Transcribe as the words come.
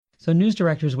So news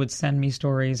directors would send me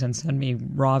stories and send me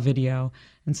raw video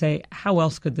and say, how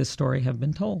else could this story have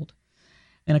been told?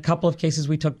 In a couple of cases,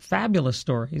 we took fabulous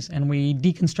stories and we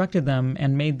deconstructed them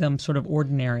and made them sort of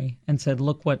ordinary and said,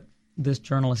 look what this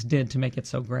journalist did to make it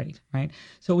so great, right?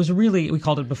 So it was really, we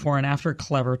called it Before and After,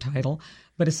 clever title,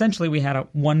 but essentially we had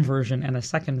one version and a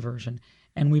second version,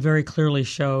 and we very clearly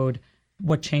showed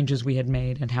what changes we had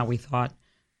made and how we thought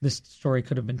this story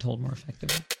could have been told more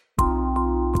effectively.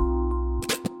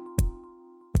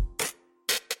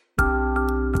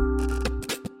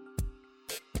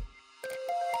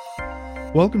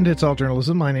 Welcome to It's All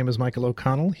Journalism. My name is Michael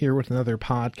O'Connell, here with another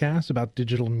podcast about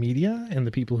digital media and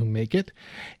the people who make it.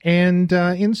 And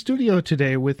in studio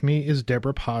today with me is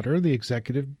Deborah Potter, the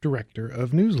executive director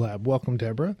of Newslab. Welcome,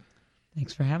 Deborah.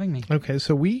 Thanks for having me. Okay,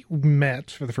 so we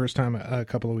met for the first time a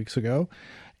couple of weeks ago,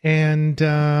 and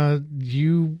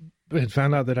you had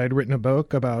found out that I'd written a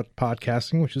book about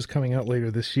podcasting, which is coming out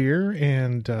later this year.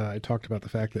 And I talked about the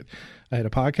fact that I had a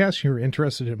podcast. You were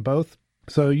interested in both.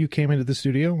 So you came into the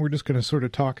studio. We're just going to sort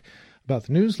of talk about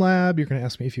the Newslab. You're going to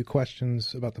ask me a few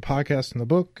questions about the podcast and the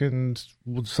book, and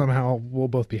somehow we'll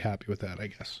both be happy with that, I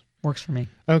guess. Works for me.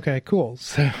 Okay, cool.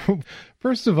 So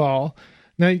first of all,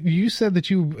 now you said that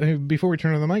you, before we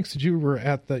turn on the mics, that you've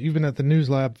been at the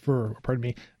Newslab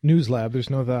Newslab, there's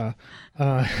no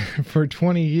for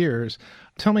 20 years.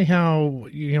 Tell me how,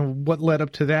 what led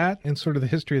up to that and sort of the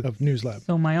history of Newslab.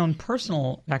 So my own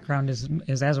personal background is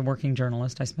as a working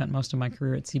journalist. I spent most of my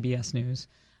career at CBS News,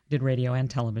 did radio and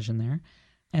television there.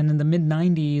 And in the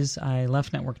mid-90s, I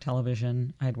left network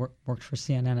television. I had worked for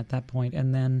CNN at that point,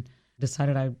 and then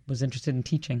decided I was interested in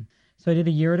teaching. So I did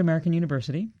a year at American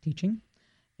University teaching,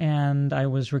 and I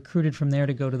was recruited from there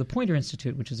to go to the Poynter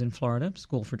Institute, which is in Florida,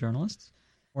 School for Journalists,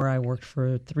 where I worked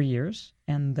for 3 years.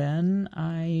 And then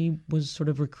I was sort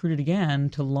of recruited again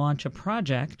to launch a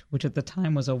project, which at the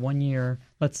time was a 1-year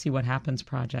Let's See What Happens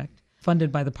project,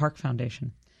 funded by the Park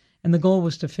Foundation. And the goal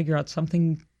was to figure out some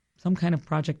kind of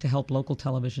project to help local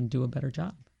television do a better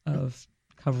job of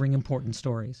covering important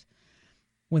stories.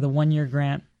 With a 1-year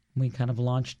grant, we kind of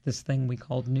launched this thing we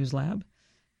called Newslab,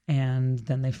 and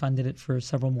then they funded it for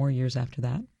several more years after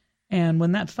that. And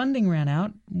when that funding ran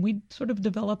out, we sort of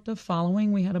developed a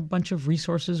following. We had a bunch of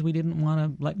resources we didn't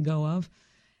want to let go of.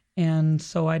 And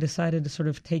so I decided to sort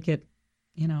of take it,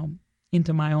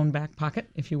 into my own back pocket,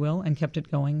 if you will, and kept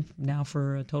it going now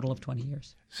for a total of 20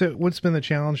 years. So what's been the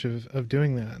challenge of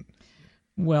doing that?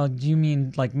 Well, do you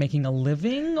mean like making a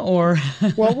living or?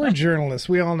 Well, we're journalists.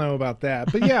 We all know about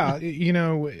that. But yeah,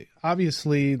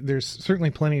 obviously there's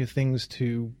certainly plenty of things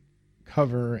to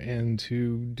cover and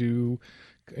to do,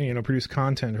 produce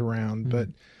content around. But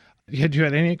had you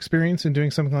had any experience in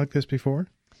doing something like this before?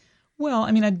 Well,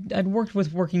 I mean, I'd worked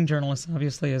with working journalists,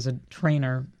 obviously, as a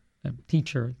trainer, a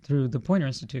teacher through the Poynter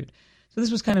Institute. So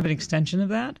this was kind of an extension of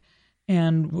that.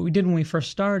 And what we did when we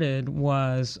first started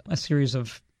was a series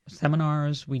of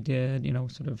seminars. We did,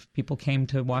 sort of people came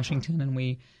to Washington and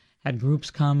we had groups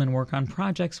come and work on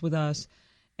projects with us.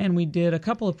 And we did a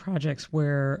couple of projects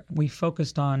where we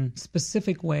focused on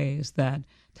specific ways that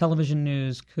television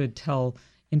news could tell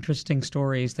interesting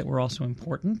stories that were also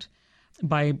important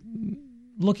by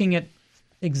looking at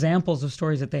examples of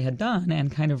stories that they had done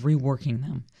and kind of reworking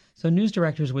them. So news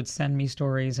directors would send me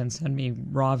stories and send me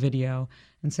raw video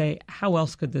and say, how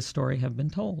else could this story have been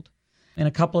told? In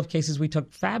a couple of cases, we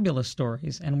took fabulous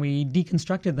stories and we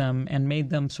deconstructed them and made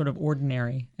them sort of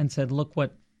ordinary and said, look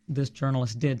what this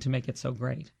journalist did to make it so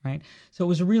great, right? So it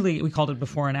was really, we called it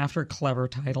Before and After, clever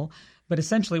title, but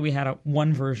essentially we had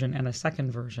one version and a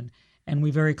second version. And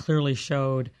we very clearly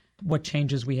showed what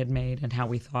changes we had made and how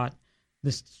we thought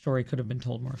this story could have been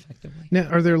told more effectively. Now,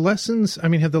 are there lessons? I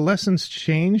mean, have the lessons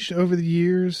changed over the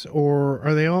years, or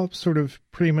are they all sort of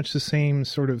pretty much the same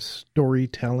sort of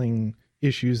storytelling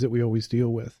issues that we always deal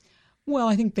with? Well,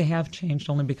 I think they have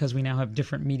changed only because we now have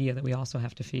different media that we also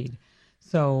have to feed.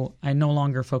 So I no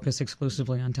longer focus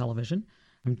exclusively on television.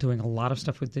 I'm doing a lot of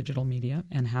stuff with digital media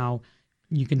and how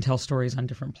you can tell stories on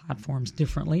different platforms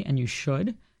differently, and you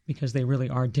should, because they really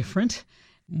are different.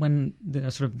 When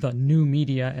the sort of the new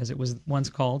media, as it was once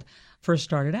called, first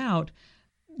started out,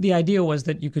 the idea was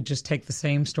that you could just take the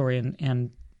same story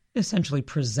and essentially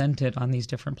present it on these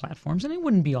different platforms, and it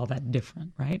wouldn't be all that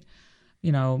different, right?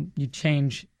 You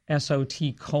change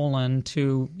SOT colon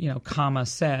to, comma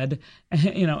said,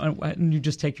 and you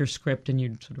just take your script and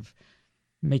you sort of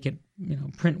make it,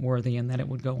 print worthy, and then it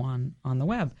would go on the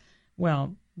web.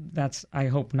 Well, that's, I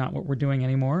hope, not what we're doing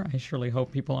anymore. I surely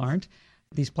hope people aren't.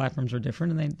 These platforms are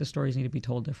different, and the stories need to be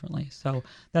told differently. So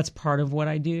that's part of what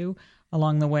I do.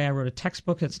 Along the way, I wrote a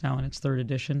textbook that's now in its 3rd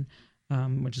edition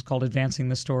which is called Advancing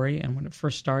the Story. And when it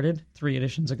first started 3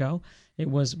 editions ago, it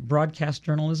was broadcast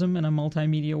journalism in a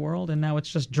multimedia world, and now it's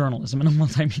just journalism in a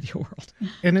multimedia world.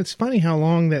 And it's funny how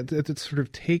long that it's sort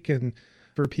of taken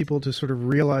for people to sort of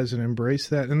realize and embrace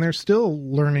that. And they're still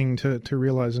learning to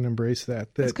realize and embrace that.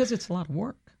 It's because it's a lot of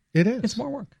work. It is. It's more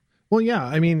work. Well, yeah.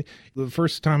 I mean, the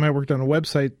first time I worked on a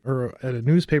website or at a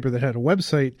newspaper that had a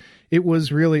website, it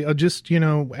was really just,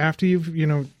 after you've,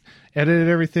 edited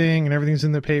everything and everything's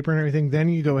in the paper and everything, then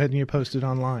you go ahead and you post it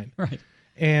online. Right.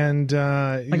 And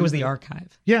like it was the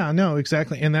archive. Yeah, no,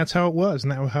 exactly. And that's how it was.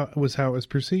 And that was how it was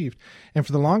perceived. And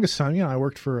for the longest time, I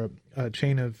worked for a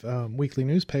chain of weekly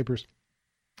newspapers.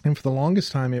 And for the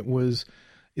longest time,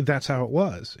 that's how it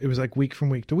was. It was like week from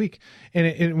week to week. And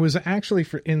it was actually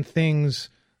in things,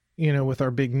 with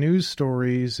our big news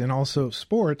stories and also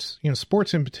sports,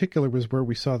 sports in particular was where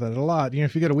we saw that a lot.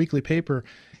 If you got a weekly paper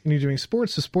and you're doing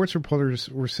sports, the sports reporters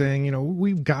were saying,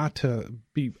 we've got to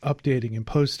be updating and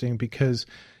posting because,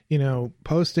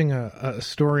 posting a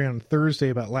story on Thursday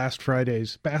about last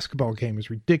Friday's basketball game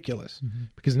is ridiculous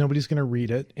because nobody's going to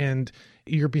read it and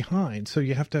you're behind. So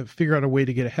you have to figure out a way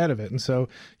to get ahead of it. And so,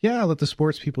 let the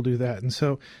sports people do that. And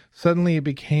so suddenly it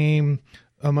became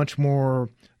a much more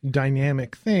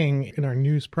dynamic thing in our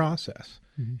news process.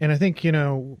 And I think,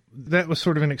 that was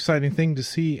sort of an exciting thing to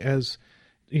see as,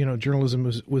 journalism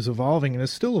was evolving and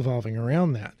is still evolving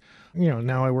around that.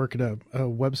 Now I work at a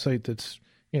website that's,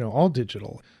 all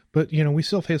digital, but, we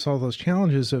still face all those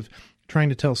challenges of trying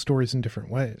to tell stories in different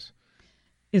ways.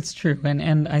 It's true.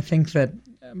 And I think that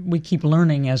we keep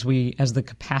learning as the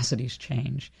capacities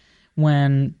change.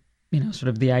 When, sort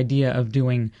of the idea of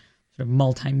doing sort of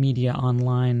multimedia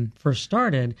online first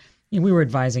started, we were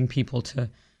advising people to,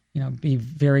 be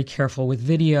very careful with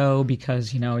video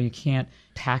because, you can't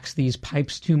tax these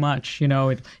pipes too much,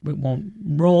 it won't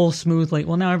roll smoothly.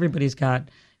 Well, now everybody's got,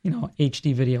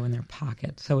 HD video in their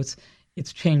pocket. So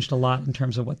it's changed a lot in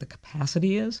terms of what the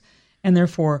capacity is. And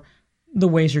therefore, the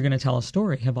ways you're going to tell a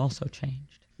story have also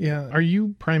changed. Yeah. Are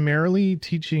you primarily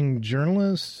teaching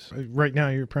journalists? Right now,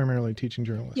 you're primarily teaching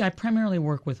journalists. Yeah, I primarily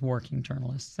work with working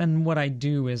journalists. And what I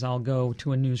do is I'll go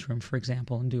to a newsroom, for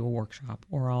example, and do a workshop.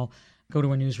 Or I'll go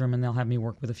to a newsroom and they'll have me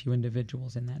work with a few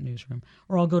individuals in that newsroom.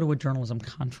 Or I'll go to a journalism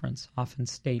conference, often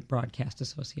state broadcast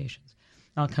associations.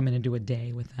 I'll come in and do a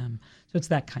day with them. So it's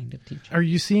that kind of teaching. Are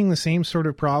you seeing the same sort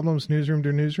of problems newsroom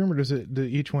to newsroom, or do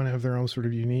each one have their own sort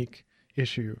of unique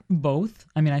issue? Both.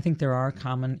 I mean, I think there are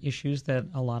common issues that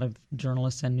a lot of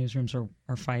journalists and newsrooms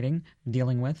are fighting,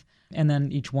 dealing with. And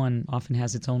then each one often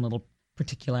has its own little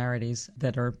particularities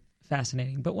that are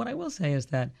fascinating. But what I will say is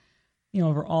that,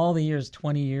 over all the years,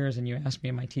 20 years, and you asked me,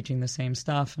 am I teaching the same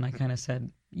stuff? And I kind of said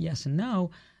yes and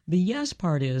no. The yes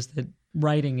part is that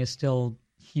writing is still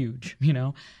huge.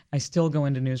 I still go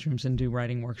into newsrooms and do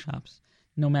writing workshops.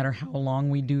 No matter how long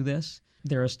we do this,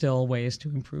 there are still ways to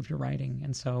improve your writing.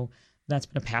 And so that's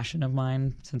been a passion of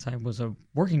mine since I was a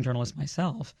working journalist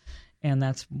myself. And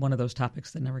that's one of those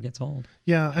topics that never gets old.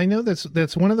 Yeah, I know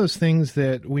that's one of those things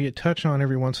that we touch on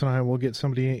every once in a while. We'll get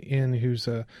somebody in who's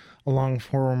a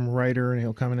long-form writer,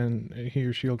 and he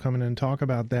or she will come in and talk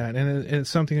about that. And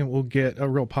it's something that will get a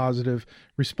real positive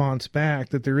response back,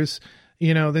 that there is,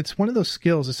 that's one of those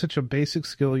skills. It's such a basic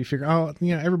skill. You figure,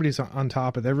 everybody's on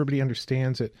top of it. Everybody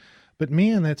understands it. But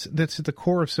man, that's at the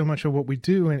core of so much of what we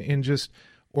do, and just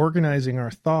organizing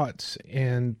our thoughts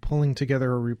and pulling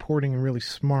together a reporting in really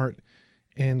smart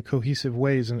and cohesive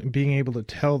ways, and being able to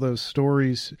tell those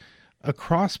stories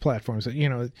across platforms.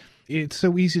 It's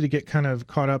so easy to get kind of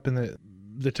caught up in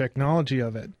the technology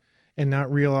of it and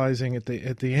not realizing at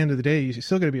the end of the day, you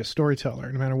still got to be a storyteller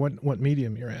no matter what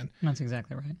medium you're in. That's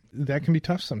exactly right. That can be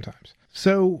tough sometimes.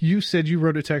 So you said you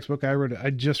wrote a textbook.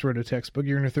 I just wrote a textbook.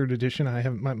 You're in a third edition. I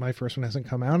haven't. My first one hasn't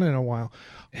come out in a while.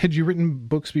 Had you written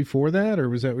books before that, or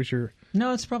was that your?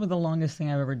 No, it's probably the longest thing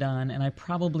I've ever done, and I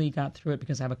probably got through it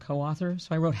because I have a co-author.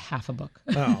 So I wrote half a book,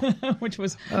 which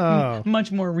was much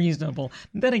more reasonable.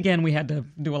 Then again, we had to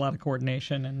do a lot of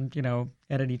coordination and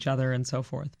edit each other and so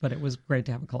forth. But it was great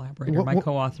to have a collaborator. My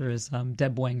co-author is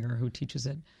Deb Wenger, who teaches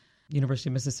at University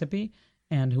of Mississippi,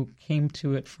 and who came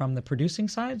to it from the producing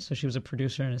side. So she was a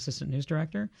producer and assistant news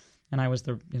director, and I was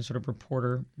the sort of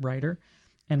reporter writer.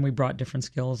 And we brought different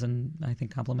skills and I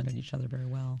think complemented each other very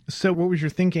well. So what was your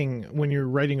thinking when you're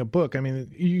writing a book? I mean,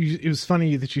 it was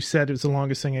funny that you said it was the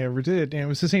longest thing I ever did. And it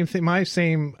was the same thing. My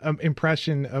same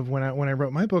impression of when I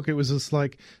wrote my book, it was just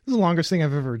like, this is the longest thing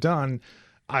I've ever done.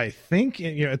 I think,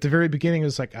 at the very beginning, it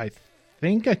was like, I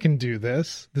think I can do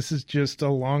this. This is just a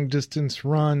long distance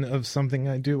run of something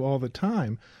I do all the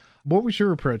time. What was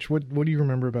your approach? What do you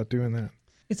remember about doing that?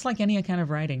 It's like any kind of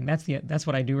writing. That's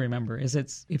what I do remember.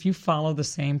 If you follow the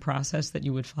same process that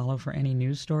you would follow for any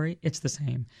news story, it's the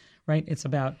same, right? It's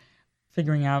about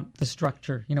figuring out the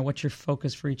structure. What's your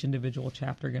focus for each individual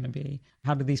chapter going to be?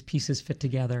 How do these pieces fit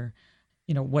together?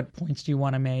 What points do you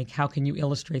want to make? How can you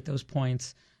illustrate those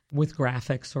points with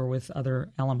graphics or with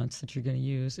other elements that you're going to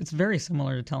use? It's very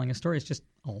similar to telling a story. It's just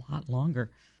a lot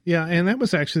longer. Yeah, and that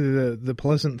was actually the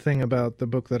pleasant thing about the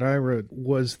book that I wrote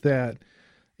was that,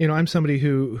 I'm somebody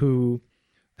who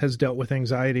has dealt with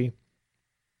anxiety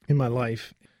in my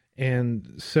life.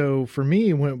 And so for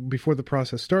me, before the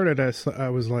process started, I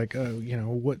was like,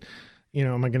 am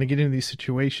I going to get into these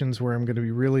situations where I'm going to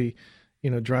be really,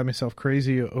 drive myself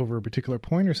crazy over a particular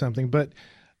point or something? But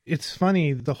it's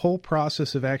funny, the whole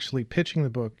process of actually pitching the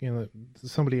book,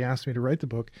 somebody asked me to write the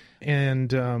book,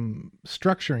 and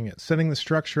structuring it, setting the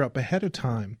structure up ahead of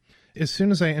time. As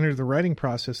soon as I entered the writing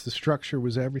process, the structure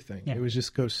was everything. Yeah. It was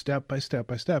just go step by step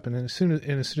by step. And then as soon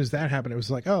as that happened, it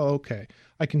was like, oh, okay,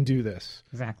 I can do this.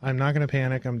 Exactly. I'm not going to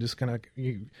panic. I'm just going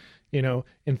to,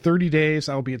 in 30 days,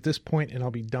 I'll be at this point and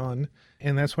I'll be done.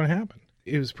 And that's what happened.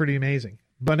 It was pretty amazing.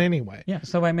 But anyway. Yeah.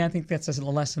 So I think that's a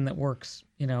lesson that works,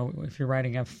 if you're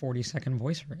writing a 40-second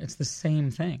voiceover, it's the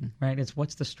same thing, right? It's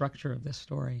what's the structure of this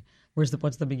story? What's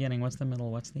the beginning? What's the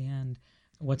middle? What's the end?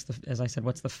 As I said,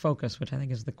 what's the focus? Which I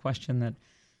think is the question that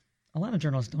a lot of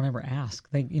journalists don't ever ask.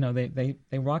 They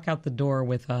walk out the door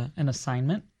with an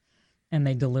assignment and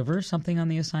they deliver something on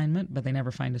the assignment, but they never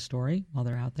find a story while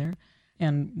they're out there.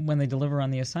 And when they deliver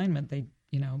on the assignment,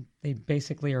 they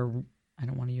basically are, I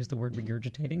don't want to use the word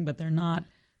regurgitating, but they're not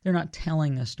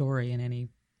telling a story in any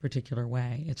particular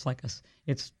way. It's like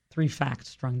it's three facts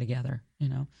strung together,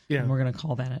 Yeah. And we're going to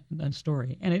call that a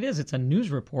story. And it's a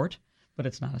news report, but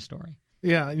it's not a story.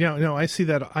 Yeah, no, I see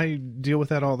that. I deal with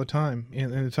that all the time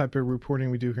in the type of reporting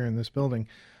we do here in this building.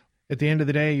 At the end of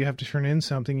the day, you have to turn in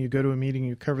something. You go to a meeting,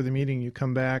 you cover the meeting, you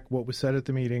come back, what was said at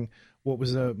the meeting, what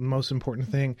was the most important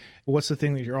thing, what's the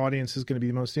thing that your audience is going to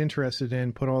be most interested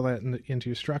in, put all that into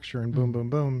your structure, and boom,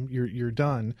 boom, boom, you're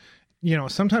done.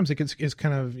 Sometimes you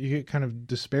get kind of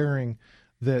despairing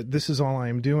that this is all I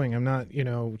am doing. I'm not,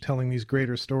 telling these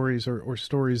greater stories or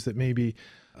stories that maybe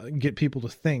get people to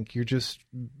think. You're just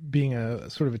being a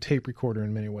sort of a tape recorder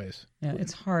in many ways. Yeah,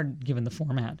 it's hard given the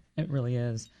format. It really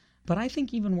is. But I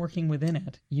think even working within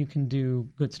it, you can do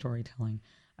good storytelling.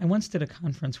 I once did a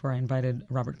conference where I invited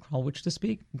Robert Krulwich to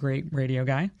speak, great radio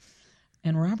guy.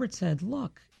 And Robert said,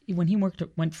 look, when he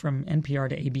went from NPR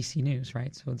to ABC News,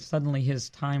 right? So suddenly his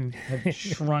time had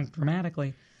shrunk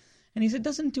dramatically. And he said, it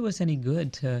doesn't do us any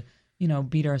good to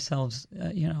beat ourselves,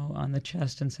 on the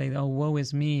chest and say, oh, woe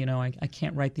is me, I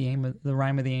can't write the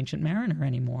rhyme of the Ancient Mariner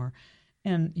anymore.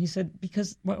 And he said,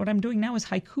 because what I'm doing now is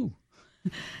haiku.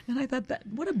 And I thought,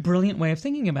 what a brilliant way of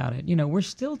thinking about it. We're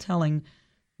still telling,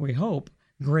 we hope,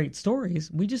 great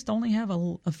stories. We just only have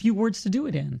a few words to do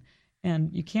it in.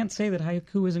 And you can't say that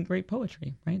haiku isn't great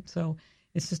poetry, right? So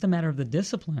it's just a matter of the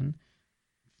discipline,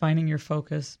 finding your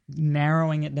focus,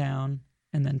 narrowing it down,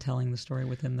 and then telling the story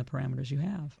within the parameters you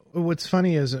have. What's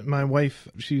funny is that my wife,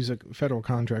 she's a federal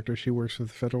contractor. She works with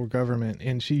the federal government.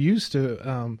 And she used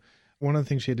to, one of the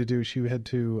things she had to do, she had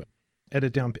to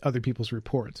edit down other people's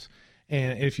reports.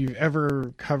 And if you've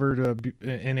ever covered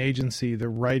an agency, the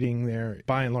writing there,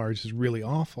 by and large, is really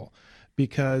awful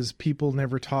because people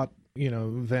never taught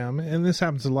them, and this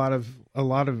happens a lot of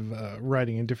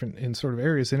writing in sort of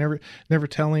areas. They never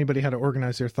tell anybody how to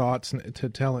organize their thoughts and to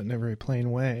tell it in a very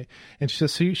plain way. And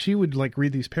she would like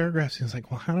read these paragraphs and it's like,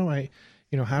 well, how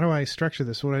do I structure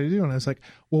this? What do I do? And I was like,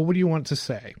 well, what do you want to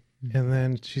say? Mm-hmm. And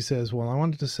then she says, well, I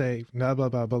wanted to say blah blah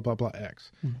blah blah blah blah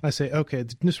X. Mm-hmm. I say, okay,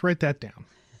 just write that down.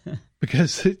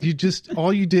 Because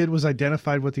all you did was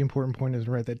identified what the important point is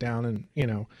and write that down. And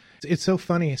it's so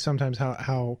funny sometimes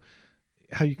how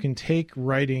you can take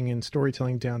writing and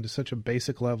storytelling down to such a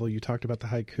basic level. You talked about the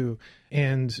haiku,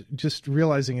 and just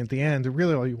realizing at the end that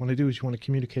really all you want to do is you want to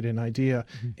communicate an idea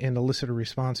and elicit a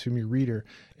response from your reader.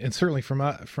 And certainly from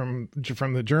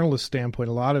the journalist standpoint,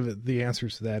 a lot of it, the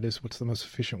answers to that is what's the most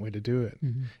efficient way to do it.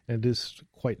 Mm-hmm. And it is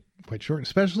quite short,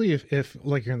 especially if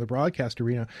like you're in the broadcast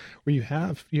arena where you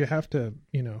have to,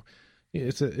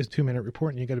 it's a 2-minute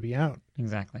report and you got to be out.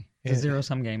 Exactly. It's a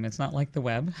zero-sum game. It's not like the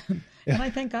web. And I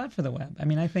thank God for the web. I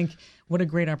mean, I think what a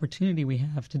great opportunity we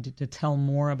have to tell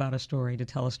more about a story, to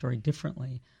tell a story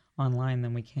differently online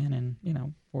than we can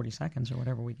in, 40 seconds or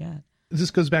whatever we get. This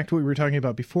goes back to what we were talking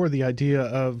about before, the idea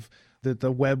of that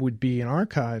the web would be an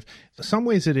archive. In some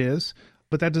ways it is,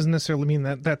 but that doesn't necessarily mean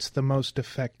that that's the most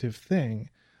effective thing.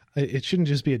 It shouldn't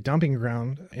just be a dumping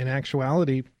ground. In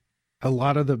actuality, a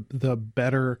lot of the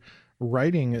better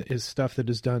writing is stuff that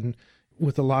is done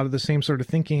with a lot of the same sort of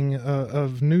thinking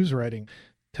of news writing.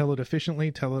 Tell it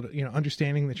efficiently,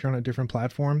 understanding that you're on a different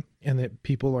platform and that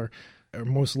people are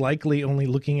most likely only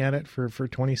looking at it for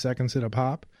 20 seconds at a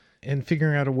pop, and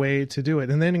figuring out a way to do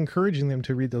it, and then encouraging them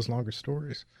to read those longer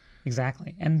stories.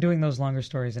 Exactly. And doing those longer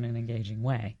stories in an engaging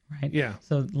way, right? Yeah.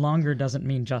 So longer doesn't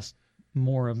mean just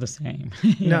more of the same.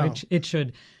 No. It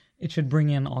should bring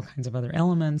in all kinds of other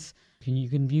elements. You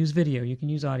can use video, you can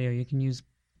use audio, you can use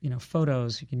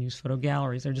photos, you can use photo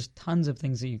galleries. There are just tons of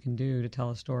things that you can do to tell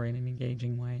a story in an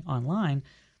engaging way online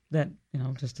that,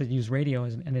 just to use radio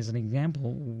as an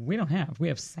example, we don't have. We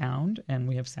have sound, and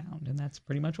that's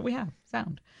pretty much what we have,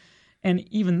 sound. And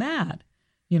even that,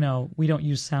 we don't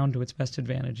use sound to its best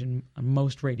advantage in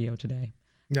most radio today.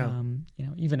 No.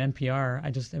 Even NPR.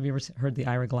 Have you ever heard the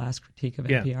Ira Glass critique of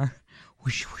NPR? Yeah.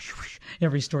 Whoosh, whoosh, whoosh.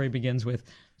 Every story begins with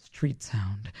street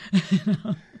sound.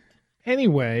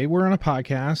 Anyway, we're on a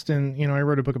podcast, and, I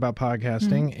wrote a book about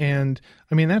podcasting, Mm-hmm. and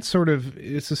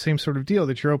it's the same sort of deal,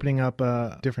 that you're opening up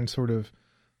a different sort of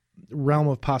realm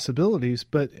of possibilities.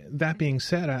 But that being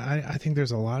said, I think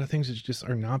there's a lot of things that just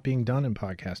are not being done in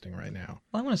podcasting right now.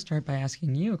 Well, I want to start by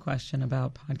asking you a question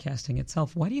about podcasting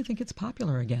itself. Why do you think it's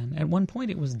popular again? At one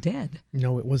point, it was dead.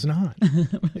 No, it was not.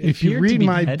 If you read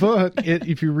my book,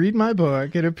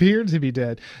 it appeared to be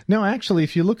dead. No, actually,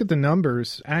 if you look at the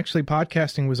numbers,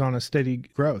 podcasting was on a steady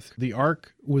growth. The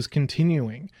arc was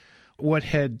continuing. What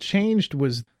had changed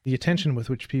was the attention with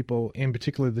which people, in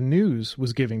particular the news,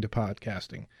 was giving to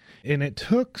podcasting. And it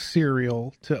took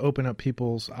Serial to open up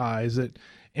people's eyes.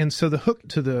 And so the hook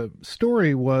to the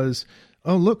story was,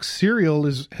 oh, look, Serial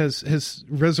has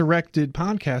resurrected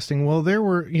podcasting. Well, there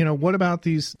were, what about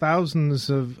these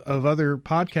thousands of other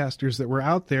podcasters that were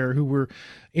out there who were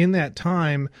in that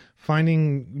time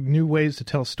finding new ways to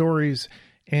tell stories,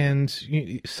 and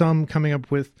some coming up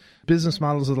with business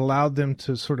models that allowed them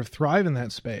to sort of thrive in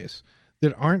that space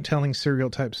that aren't telling Serial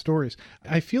type stories.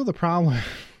 I feel the problem.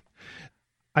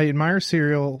 I admire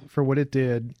Serial for what it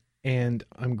did, and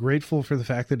I'm grateful for the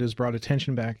fact that it has brought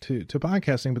attention back to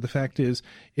podcasting. But the fact is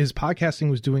podcasting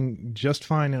was doing just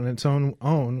fine on its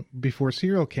own before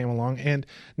Serial came along. And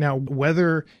now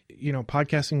whether,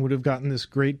 podcasting would have gotten this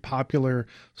great popular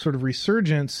sort of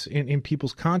resurgence in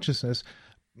people's consciousness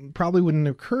probably wouldn't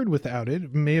have occurred without it.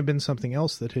 It may have been something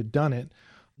else that had done it.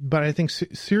 But I think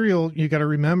Serial, you got to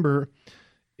remember,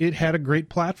 it had a great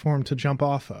platform to jump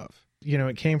off of.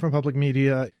 It came from public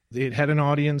media. It had an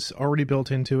audience already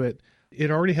built into it. It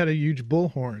already had a huge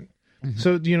bullhorn. Mm-hmm.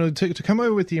 So, to come away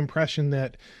with the impression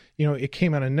that, it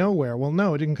came out of nowhere. Well,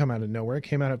 no, it didn't come out of nowhere. It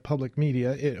came out of public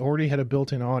media. It already had a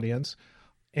built-in audience.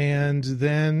 And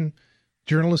then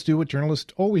journalists do what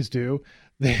journalists always do.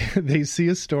 They see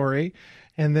a story,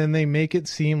 and then they make it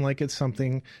seem like it's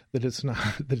something that it's not,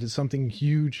 that it's something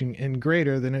huge and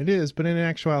greater than it is. But in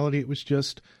actuality, it was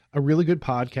just a really good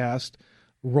podcast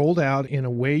rolled out in a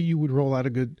way you would roll out a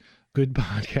good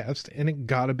podcast, and it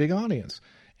got a big audience.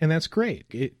 And that's great.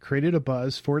 It created a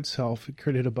buzz for itself. It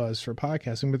created a buzz for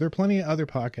podcasting, but there are plenty of other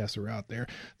podcasts that are out there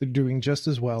that are doing just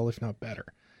as well, if not better.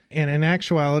 And in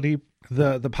actuality,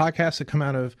 the podcasts that come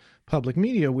out of public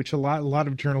media, which a lot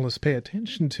of journalists pay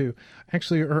attention to,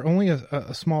 actually are only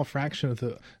a small fraction of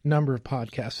the number of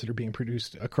podcasts that are being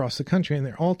produced across the country. And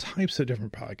there are all types of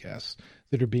different podcasts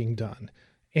that are being done.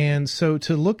 And so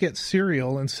to look at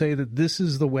Serial and say that this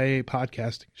is the way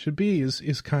podcasting should be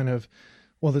is kind of,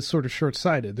 well, that's sort of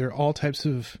short-sighted. There are all types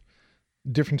of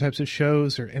different types of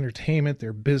shows, their entertainment,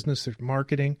 their business, their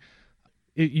marketing.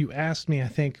 You asked me, I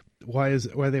think, why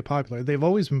are they popular? They've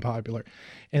always been popular.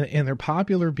 And they're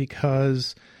popular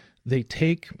because they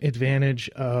take advantage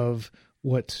of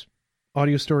what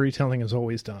audio storytelling has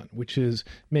always done, which is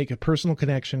make a personal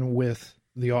connection with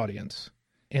the audience.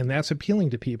 And that's appealing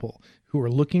to people who are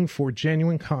looking for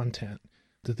genuine content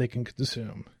that they can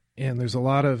consume. And there's a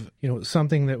lot of,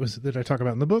 something that I talk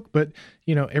about in the book, but,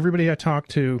 everybody I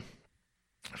talked to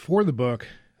for the book,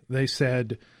 they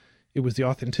said it was the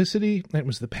authenticity and it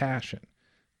was the passion,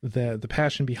 the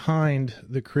passion behind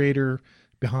the creator,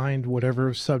 behind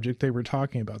whatever subject they were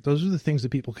talking about. Those are the things that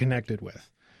people connected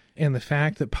with. And the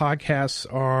fact that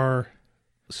podcasts are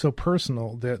so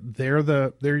personal, that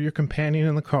they're your companion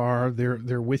in the car,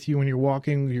 they're with you when you're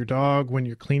walking your dog, when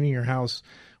you're cleaning your house,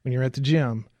 when you're at the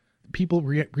gym. People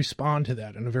respond to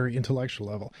that on a very intellectual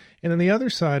level. And then the other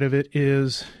side of it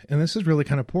is, and this is really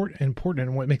kind of important,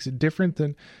 and what makes it different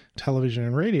than television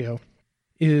and radio,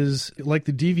 is like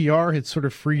the DVR had sort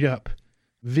of freed up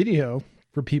video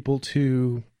for people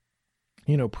to,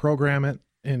 program it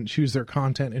and choose their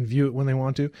content and view it when they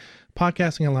want to.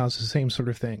 Podcasting allows the same sort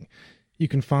of thing. you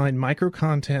can find micro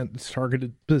content that's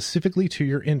targeted specifically to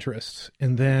your interests,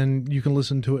 and then you can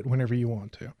listen to it whenever you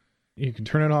want to. You can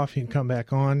turn it off, you can come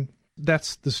back on.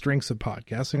 That's the strengths of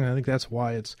podcasting, and I think that's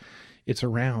why it's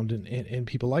around and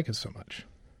people like it so much.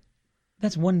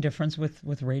 That's one difference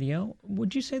with radio.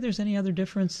 Would you say there's any other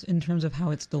difference in terms of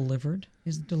how it's delivered?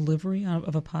 Is delivery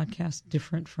of a podcast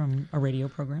different from a radio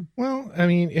program? Well, I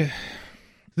mean,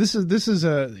 this is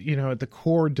a, at the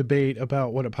core debate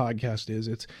about what a podcast is.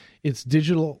 It's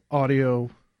digital audio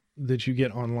that you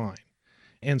get online.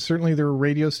 And certainly there are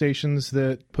radio stations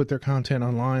that put their content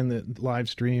online, that live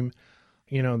stream.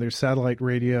 There's satellite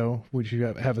radio, which you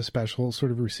have a special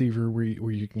sort of receiver where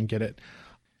you can get it.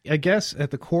 I guess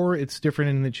at the core, it's different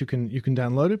in that you can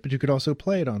download it, but you could also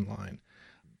play it online.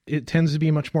 It tends to be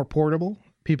much more portable.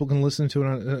 People can listen to it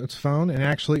on its phone. And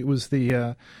actually, it was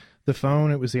the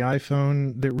phone, it was the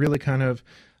iPhone that really kind of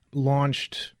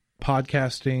launched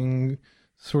podcasting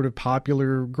sort of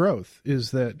popular growth, is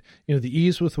that, the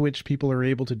ease with which people are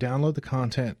able to download the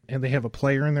content, and they have a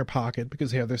player in their pocket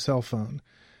because they have their cell phone.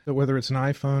 But whether it's an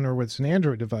iPhone or whether it's an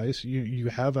Android device, you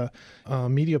have a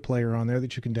media player on there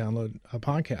that you can download a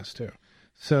podcast to.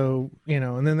 So,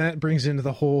 and then that brings into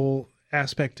the whole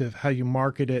aspect of how you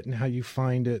market it and how you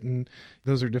find it. And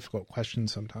those are difficult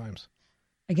questions sometimes.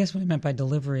 I guess what I meant by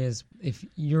delivery is, if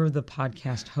you're the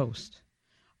podcast host,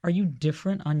 are you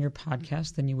different on your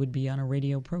podcast than you would be on a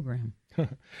radio program?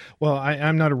 Well,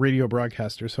 I'm not a radio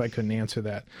broadcaster, so I couldn't answer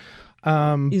that.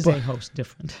 Is a host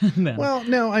different? Well,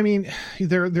 no, I mean,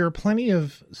 there are plenty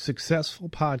of successful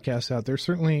podcasts out there,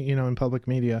 certainly, in public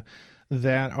media,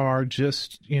 that are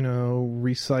just,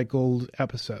 recycled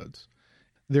episodes.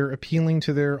 They're appealing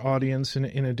to their audience in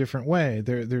a different way.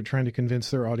 They're trying to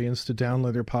convince their audience to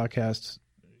download their podcasts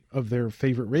of their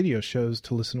favorite radio shows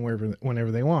to listen whenever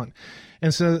they want.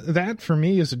 And so that, for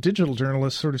me, as a digital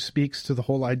journalist, sort of speaks to the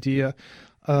whole idea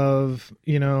of,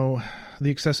 the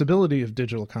accessibility of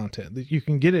digital content, that you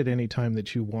can get it any time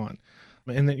that you want,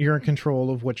 and that you're in control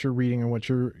of what you're reading and what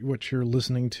you're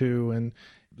listening to. And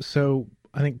so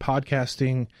I think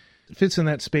podcasting fits in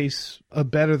that space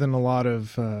better than a lot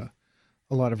of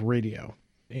radio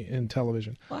and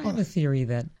television. Well, I have a theory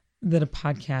that a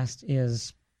podcast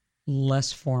is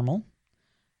less formal.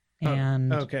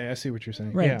 And okay, I see what you're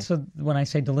saying. Right. Yeah. So when I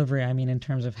say delivery, I mean in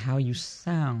terms of how you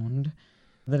sound,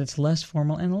 that it's less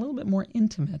formal and a little bit more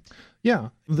intimate. Yeah.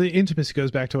 The intimacy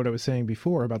goes back to what I was saying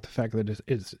before about the fact that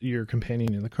it's your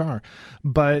companion in the car.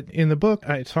 But in the book,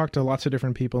 I talked to lots of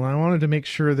different people, and I wanted to make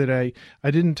sure that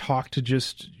I didn't talk to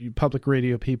just public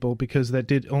radio people, because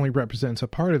that only represents a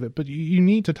part of it. But you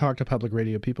need to talk to public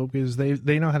radio people because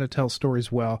they know how to tell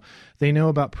stories well. They know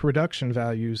about production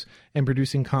values and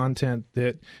producing content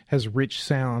that has rich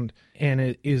sound, and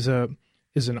it is an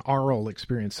aural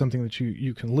experience, something that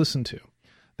you can listen to.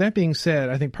 That being said,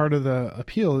 I think part of the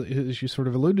appeal, as you sort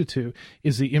of alluded to,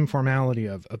 is the informality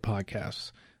of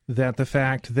podcasts. That the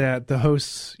fact that the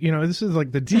hosts, this is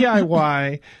like the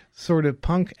DIY sort of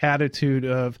punk attitude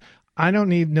of, I don't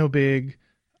need no big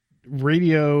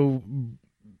radio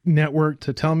network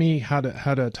to tell me how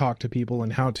to talk to people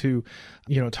and how to,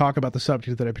 talk about the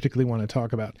subject that I particularly want to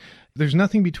talk about. There's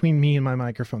nothing between me and my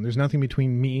microphone. There's nothing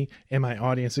between me and my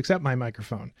audience except my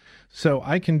microphone. So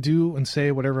I can do and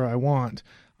say whatever I want.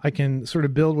 I can sort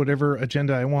of build whatever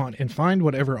agenda I want and find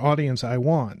whatever audience I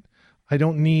want. I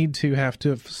don't need to have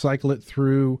to cycle it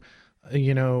through,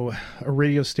 a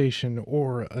radio station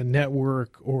or a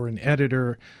network or an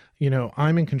editor.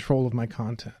 I'm in control of my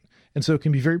content. And so it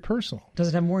can be very personal. Does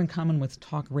it have more in common with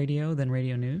talk radio than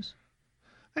radio news?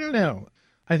 I don't know.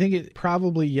 I think it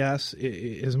probably, yes, it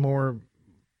is more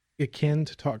akin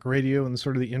to talk radio and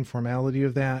sort of the informality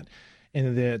of that,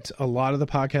 and that a lot of the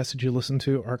podcasts that you listen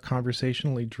to are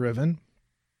conversationally driven.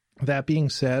 That being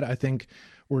said, I think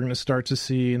we're going to start to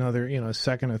see another,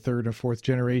 second, or third, or fourth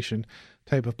generation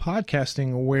type of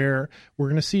podcasting where we're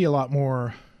going to see a lot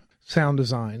more sound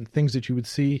design, things that you would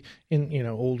see in,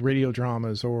 old radio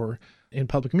dramas or in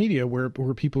public media where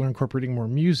people are incorporating more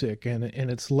music, and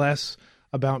it's less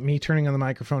about me turning on the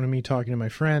microphone and me talking to my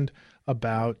friend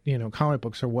about, comic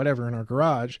books or whatever in our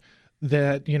garage,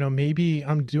 that, maybe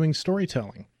I'm doing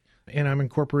storytelling and I'm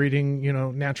incorporating,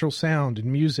 natural sound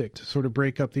and music to sort of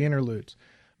break up the interludes.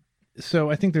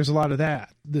 So I think there's a lot of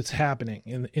that's happening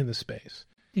in the space.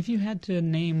 If you had to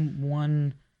name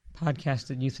one podcast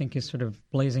that you think is sort of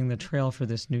blazing the trail for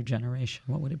this new generation,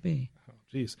 what would it be? Oh,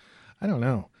 geez. I don't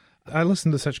know. I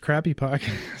listen to such crappy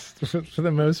podcasts for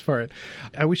the most part.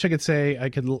 I wish I could say I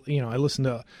could, I listen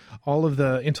to all of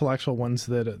the intellectual ones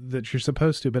that you're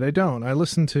supposed to, but I don't. I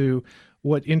listen to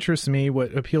what interests me,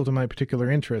 what appeal to my particular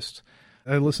interests.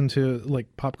 I listen to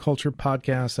like pop culture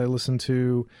podcasts. I listen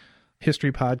to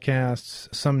history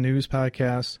podcasts, some news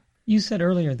podcasts. You said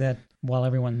earlier that while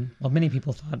many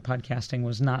people thought podcasting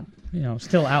was not,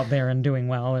 still out there and doing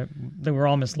well, they were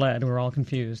all misled, we were all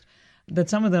confused, that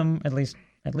some of them, at least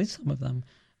some of them,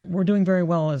 were doing very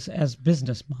well as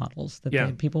business models,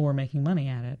 that people were making money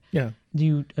at it. Yeah. Do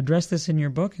you address this in your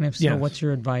book? And if so, Yes. What's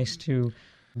your advice to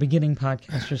beginning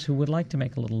podcasters who would like to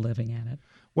make a little living at it?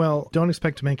 Well, don't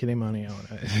expect to make any money on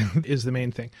it is the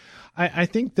main thing. I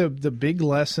think the big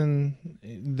lesson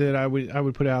that I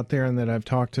would put out there and that I've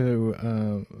talked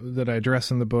to, that I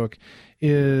address in the book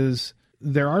is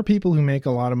there are people who make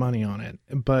a lot of money on it,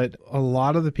 but a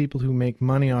lot of the people who make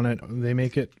money on it, they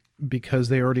make it because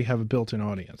they already have a built-in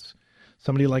audience.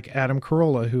 Somebody like Adam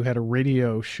Carolla, who had a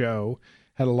radio show,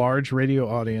 had a large radio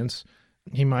audience.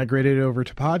 He migrated over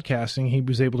to podcasting. He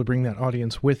was able to bring that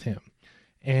audience with him.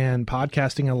 And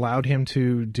podcasting allowed him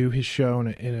to do his show in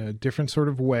a different sort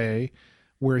of way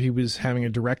where he was having a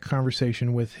direct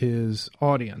conversation with his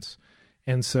audience.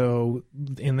 And so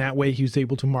in that way, he was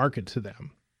able to market to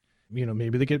them.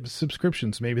 Maybe they get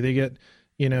subscriptions. Maybe they get,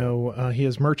 he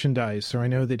has merchandise, or I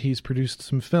know that he's produced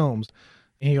some films.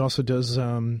 He also does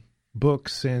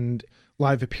books and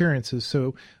live appearances.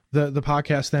 So the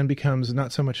podcast then becomes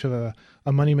not so much of a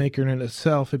moneymaker in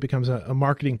itself, it becomes a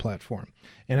marketing platform.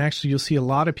 And actually, you'll see a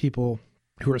lot of people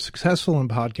who are successful in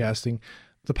podcasting.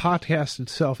 The podcast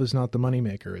itself is not the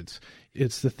moneymaker.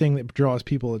 It's the thing that draws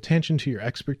people attention to your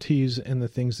expertise and the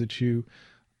things that you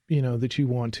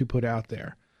want to put out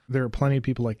there. There are plenty of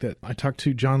people like that. I talked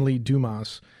to John Lee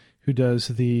Dumas, who does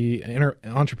the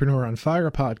Entrepreneur on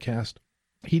Fire podcast.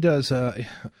 He does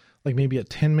maybe a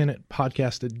 10-minute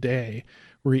podcast a day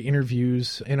where he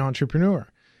interviews an entrepreneur.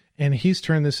 And he's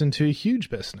turned this into a huge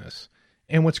business.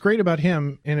 And what's great about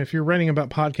him, and if you're writing about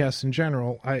podcasts in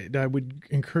general, I would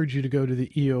encourage you to go to the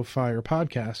EO Fire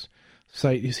podcast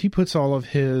site, is he puts all of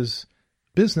his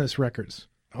business records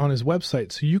on his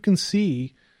website. So you can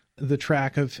see the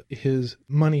track of his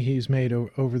money he's made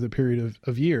over the period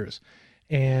of years.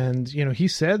 And, he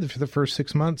said that for the first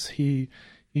 6 months, he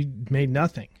made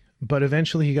nothing. But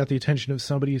eventually he got the attention of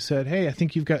somebody who said, hey, I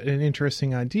think you've got an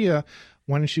interesting idea.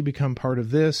 Why don't you become part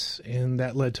of this? And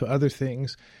that led to other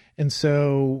things. And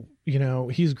so,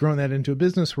 he's grown that into a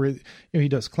business where he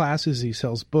does classes, he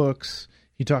sells books,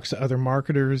 he talks to other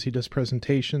marketers, he does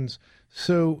presentations.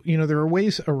 So, there are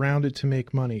ways around it to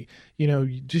make money.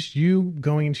 Just you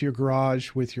going into your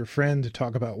garage with your friend to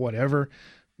talk about whatever,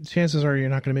 chances are you're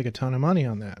not going to make a ton of money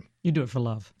on that. You do it for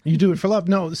love. You do it for love.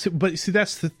 No, but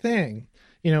that's the thing.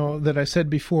 That I said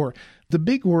before, the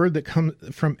big word that comes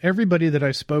from everybody that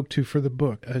I spoke to for the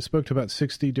book, I spoke to about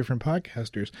 60 different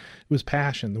podcasters, was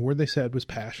passion. The word they said was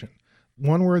passion.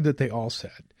 One word that they all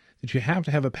said, that you have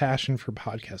to have a passion for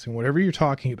podcasting, whatever you're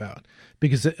talking about.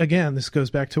 Because again, this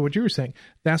goes back to what you were saying.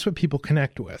 That's what people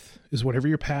connect with, is whatever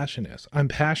your passion is. I'm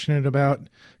passionate about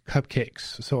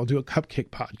cupcakes, so I'll do a cupcake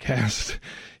podcast.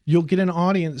 You'll get an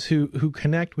audience who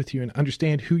connect with you and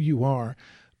understand who you are.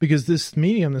 Because this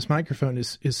medium, this microphone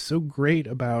is so great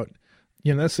about,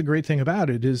 that's the great thing about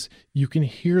it, is you can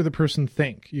hear the person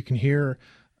think, you can hear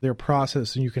their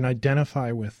process, and you can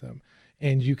identify with them,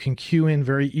 and you can cue in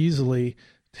very easily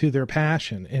to their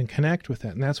passion and connect with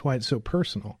that. And that's why it's so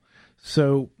personal.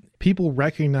 So people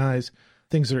recognize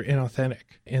things that are inauthentic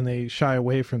and they shy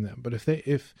away from them. But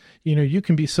if you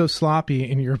can be so sloppy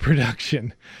in your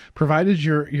production, provided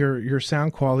your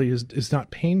sound quality is not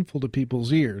painful to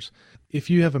people's ears. If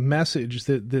you have a message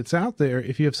that's out there,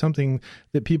 if you have something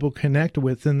that people connect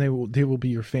with, then they will be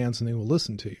your fans and they will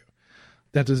listen to you.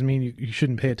 That doesn't mean you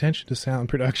shouldn't pay attention to sound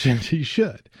production. You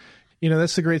should.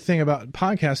 That's the great thing about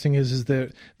podcasting is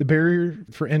that the barrier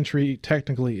for entry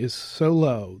technically is so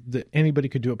low that anybody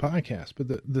could do a podcast.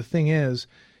 But the thing is,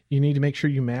 you need to make sure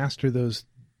you master those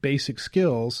basic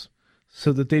skills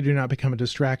so that they do not become a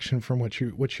distraction from what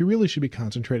you really should be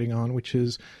concentrating on, which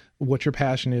is what your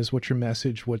passion is, what's your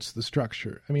message, what's the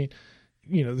structure. I mean,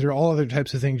 there are all other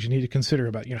types of things you need to consider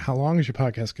about, how long is your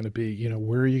podcast going to be?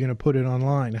 Where are you going to put it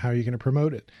online? How are you going to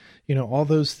promote it? All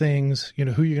those things,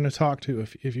 who you're going to talk to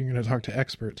if you're going to talk to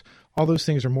experts. All those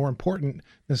things are more important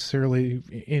necessarily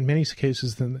in many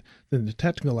cases than the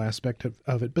technical aspect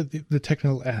of it. But the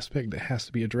technical aspect has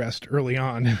to be addressed early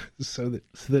on so that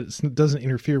it doesn't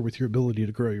interfere with your ability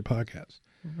to grow your podcast.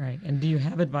 Right. And do you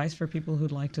have advice for people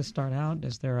who'd like to start out?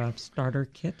 Is there a starter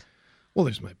kit? Well,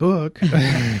 there's my book.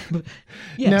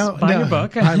 Yes, buy your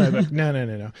book. Buy my book.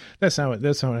 No. That's not what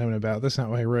I'm about. That's not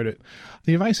why I wrote it.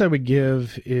 The advice I would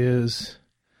give is,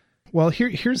 Well,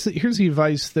 here's the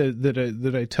advice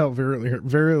that I tell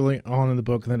very early on in the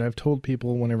book, and that I've told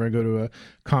people whenever I go to a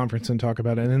conference and talk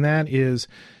about it, and that is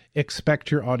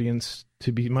expect your audience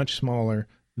to be much smaller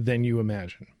than you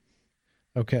imagine.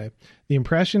 Okay. The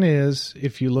impression is,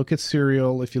 if you look at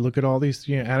Serial, if you look at all these,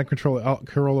 Out of Control,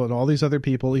 and all these other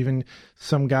people, even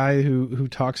some guy who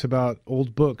talks about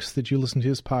old books that you listen to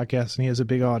his podcast and he has a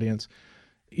big audience,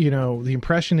 the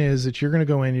impression is that you're going to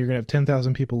go in, you're going to have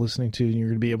 10,000 people listening to you, and you're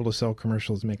going to be able to sell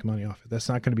commercials and make money off it. That's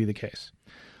not going to be the case.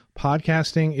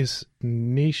 Podcasting is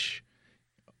niche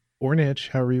or niche,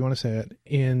 however you want to say it,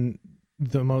 in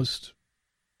the most,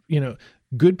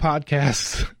 good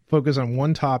podcasts focus on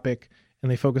one topic, and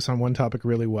they focus on one topic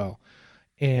really well.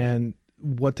 And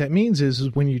what that means is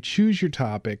when you choose your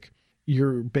topic,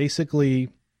 you're basically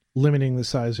limiting the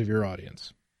size of your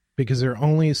audience, because there are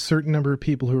only a certain number of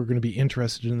people who are going to be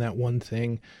interested in that one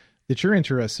thing that you're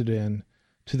interested in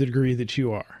to the degree that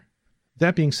you are.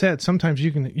 That being said, sometimes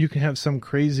you can have some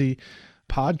crazy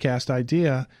podcast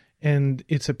idea, and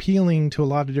it's appealing to a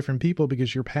lot of different people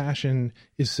because your passion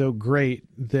is so great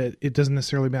that it doesn't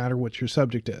necessarily matter what your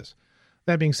subject is.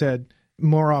 That being said,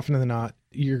 more often than not,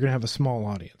 you're going to have a small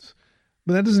audience.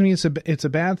 But that doesn't mean it's a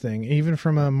bad thing. Even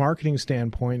from a marketing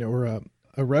standpoint or a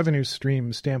revenue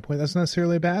stream standpoint, that's not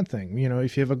necessarily a bad thing.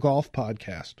 If you have a golf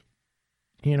podcast,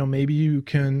 maybe you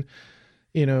can,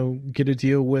 get a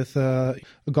deal with a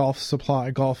golf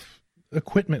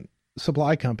equipment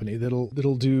supply company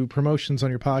that'll do promotions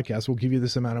on your podcast. We'll give you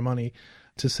this amount of money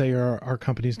to say our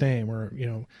company's name, or,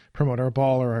 promote our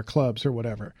ball or our clubs or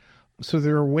whatever. So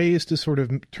there are ways to sort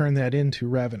of turn that into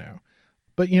revenue.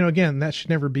 But, again, that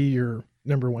should never be your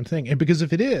number one thing. And because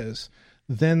if it is,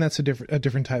 then that's a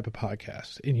different type of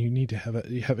podcast, and you need to have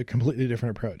a completely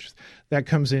different approach. That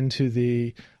comes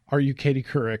into are you Katie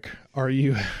Couric? Are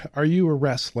you a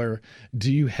wrestler?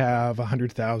 Do you have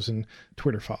 100,000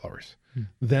 Twitter followers?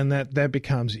 Then that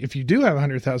becomes, if you do have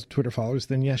 100,000 Twitter followers,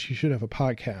 then yes, you should have a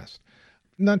podcast,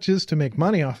 not just to make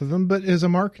money off of them, but as a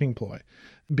marketing ploy,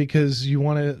 because you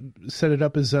want to set it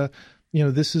up as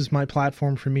this is my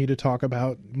platform for me to talk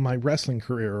about my wrestling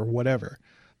career or whatever.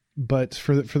 But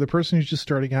for the person who's just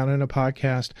starting out in a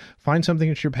podcast, find something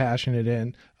that you're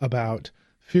passionate about,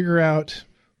 figure out,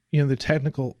 the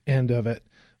technical end of it,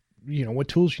 what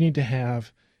tools you need to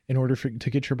have in order to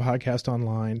get your podcast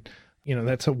online.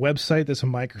 That's a website, that's a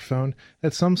microphone,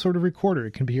 that's some sort of recorder.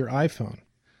 It can be your iPhone.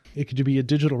 It could be a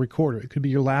digital recorder. It could be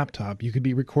your laptop. You could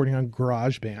be recording on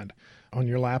GarageBand on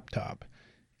your laptop,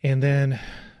 and then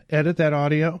edit that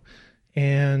audio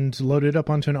and load it up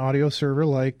onto an audio server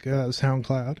like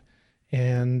SoundCloud.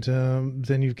 And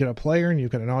then you've got a player and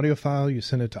you've got an audio file. You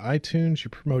send it to iTunes. You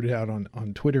promote it out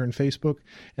on Twitter and Facebook.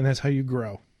 And that's how you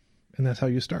grow. And that's how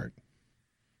you start.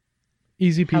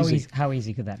 Easy peasy. How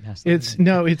easy could that possibly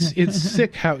be? It's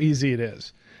sick how easy it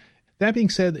is. That being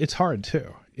said, it's hard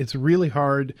too. It's really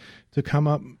hard to come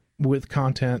up with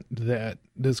content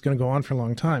that's going to go on for a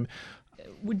long time.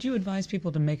 Would you advise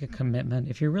people to make a commitment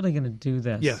if you're really going to do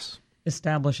this? Yes.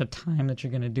 Establish a time that you're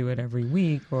going to do it every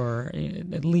week, or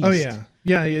at least. Oh, yeah.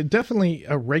 Yeah, definitely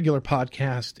a regular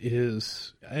podcast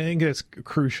I think it's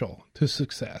crucial to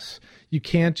success. You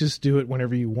can't just do it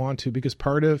whenever you want to, because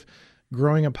part of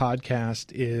growing a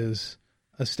podcast is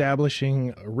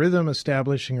establishing a rhythm,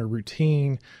 establishing a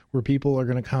routine where people are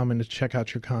going to come and to check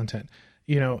out your content.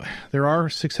 There are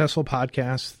successful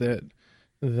podcasts that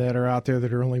are out there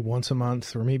that are only once a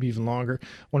month or maybe even longer.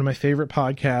 One of my favorite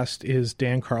podcasts is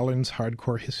Dan Carlin's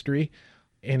Hardcore History,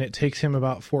 and it takes him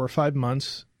about 4 or 5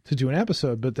 months to do an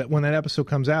episode. But when that episode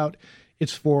comes out,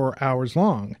 it's 4 hours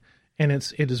long, and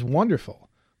it is wonderful.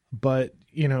 But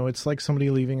it's like somebody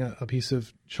leaving a piece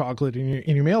of chocolate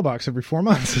in your mailbox every 4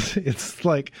 months. It's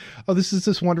like, oh, this is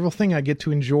this wonderful thing I get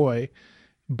to enjoy,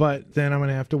 but then I'm going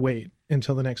to have to wait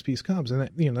until the next piece comes, and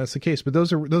that's the case. But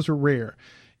those are rare.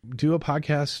 Do a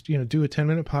podcast, do a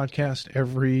 10-minute podcast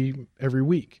every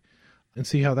week and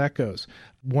see how that goes.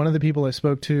 One of the people I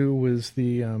spoke to was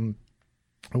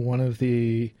one of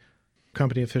the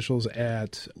company officials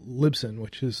at Libsyn,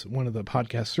 which is one of the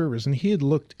podcast servers, and he had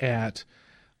looked at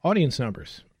audience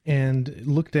numbers and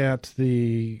looked at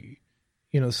the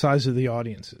size of the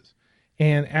audiences.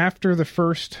 And after the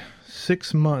first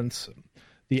 6 months,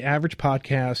 the average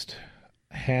podcast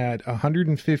had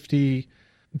 150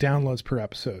 downloads per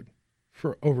episode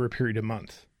for over a period of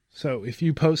month. So if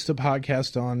you post a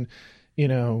podcast on,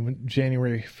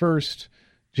 January 1st,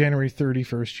 January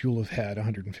 31st, you'll have had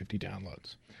 150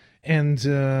 downloads. And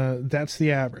that's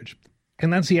the average.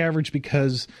 And that's the average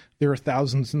because there are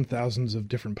thousands and thousands of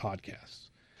different podcasts.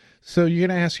 So you're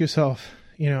going to ask yourself,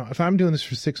 if I'm doing this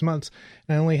for 6 months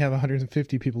and I only have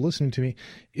 150 people listening to me,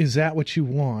 is that what you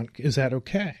want? Is that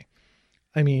okay?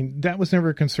 I mean, that was never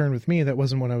a concern with me. That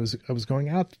wasn't what I was going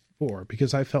out for,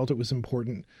 because I felt it was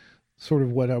important, sort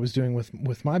of what I was doing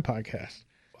with my podcast.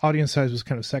 Audience size was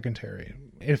kind of secondary.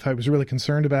 If I was really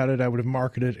concerned about it, I would have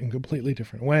marketed it in a completely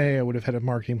different way. I would have had a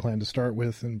marketing plan to start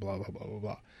with and blah, blah, blah, blah,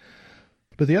 blah.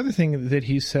 But the other thing that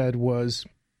he said was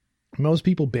most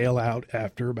people bail out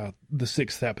after about the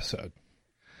 6th episode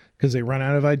because they run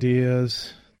out of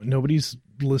ideas. Nobody's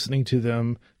listening to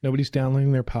them. Nobody's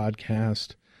downloading their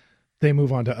podcast. They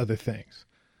move on to other things.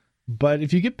 But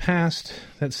if you get past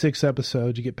that 6th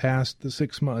episode, you get past the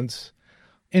 6 months,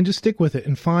 and just stick with it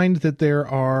and find that there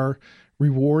are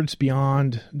rewards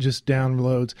beyond just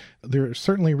downloads. There are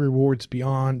certainly rewards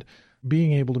beyond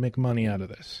being able to make money out of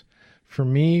this. For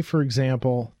me, for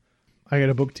example, I got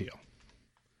a book deal.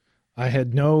 I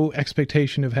had no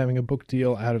expectation of having a book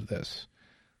deal out of this.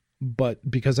 But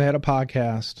because I had a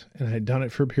podcast and I had done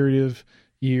it for a period of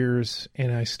years,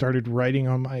 and I started writing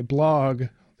on my blog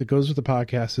that goes with the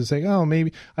podcast, is like, oh,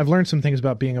 maybe I've learned some things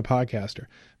about being a podcaster.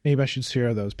 Maybe I should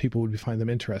share those. People would find them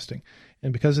interesting.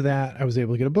 And because of that, I was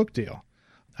able to get a book deal.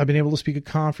 I've been able to speak at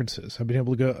conferences. I've been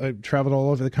able to go, I traveled all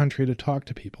over the country to talk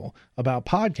to people about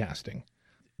podcasting.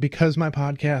 Because my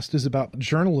podcast is about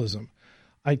journalism,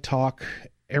 I talk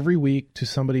every week to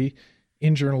somebody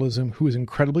in journalism who is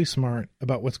incredibly smart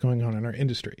about what's going on in our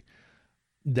industry.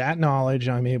 That knowledge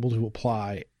I'm able to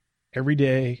apply every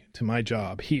day to my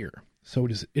job here. So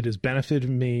it has benefited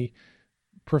me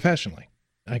professionally.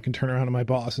 I can turn around to my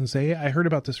boss and say, hey, I heard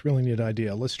about this really neat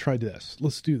idea. Let's try this.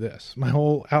 Let's do this. My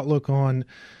whole outlook on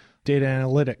data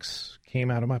analytics came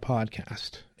out of my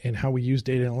podcast, and how we use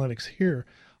data analytics here.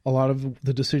 A lot of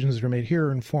the decisions that are made here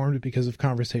are informed because of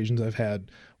conversations I've had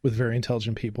with very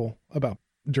intelligent people about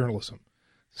journalism.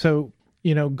 So,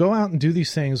 go out and do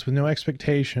these things with no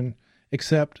expectation,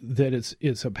 except that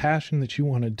it's a passion that you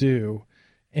want to do,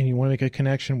 and you want to make a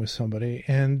connection with somebody,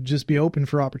 and just be open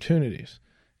for opportunities.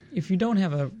 If you don't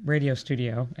have a radio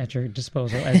studio at your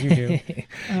disposal, as you do.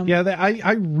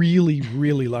 I really,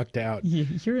 really lucked out.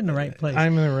 You're in the right place.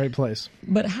 I'm in the right place.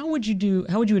 But how would you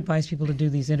advise people to do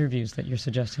these interviews that you're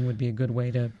suggesting would be a good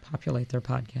way to populate their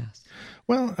podcast?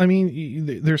 Well, I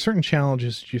mean, there are certain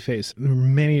challenges that you face. There are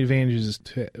many advantages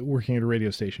to working at a radio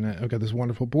station. I've got this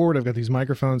wonderful board. I've got these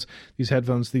microphones, these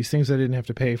headphones, these things I didn't have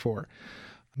to pay for.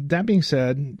 That being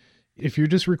said, if you're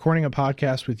just recording a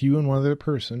podcast with you and one other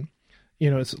person,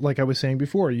 it's like I was saying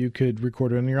before, you could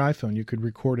record it on your iPhone. You could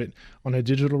record it on a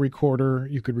digital recorder.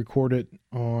 You could record it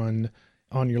on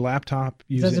your laptop.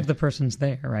 That's if the person's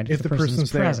there, right? If the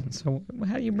person's present. there. So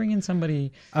how do you bring in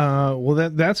somebody?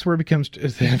 Well, that's where it becomes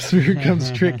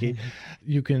tricky.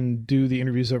 You can do the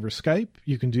interviews over Skype.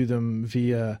 You can do them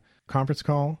via conference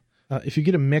call. If you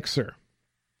get a mixer,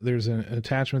 there's an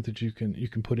attachment that you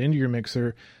can put into your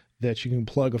mixer that you can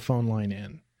plug a phone line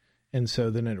in. And so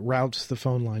then it routes the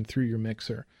phone line through your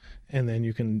mixer, and then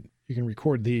you can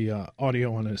record the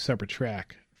audio on a separate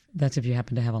track. That's if you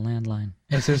happen to have a landline.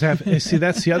 See,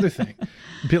 that's the other thing.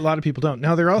 A lot of people don't.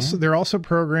 Now there are also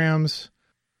programs.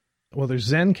 Well,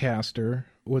 there's Zencaster.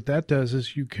 What that does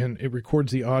is it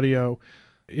records the audio.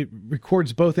 It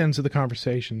records both ends of the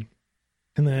conversation,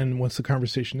 and then once the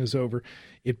conversation is over,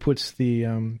 it puts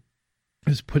the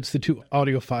two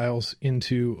audio files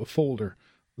into a folder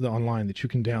online that you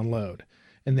can download,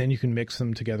 and then you can mix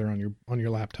them together on your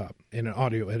laptop in an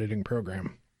audio editing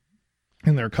program.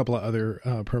 And there are a couple of other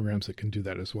programs that can do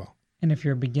that as well. And if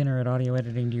you're a beginner at audio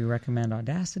editing, do you recommend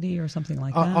Audacity or something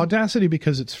like that? Audacity,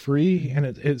 because it's free and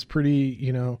it's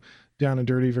pretty, down and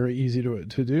dirty, very easy to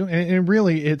do. And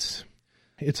really it's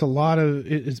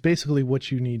basically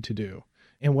what you need to do.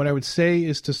 And what I would say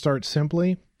is to start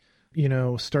simply.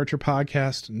 Start your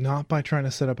podcast not by trying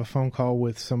to set up a phone call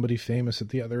with somebody famous at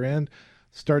the other end.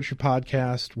 Start your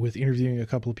podcast with interviewing a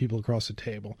couple of people across the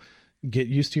table. Get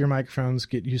used to your microphones,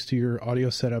 get used to your audio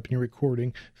setup and your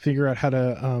recording, figure out how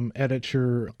to edit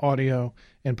your audio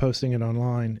and posting it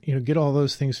online. Get all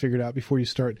those things figured out before you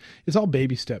start. It's all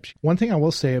baby steps. One thing I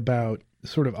will say about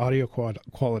sort of audio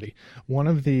quality, one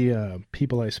of the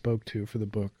people I spoke to for the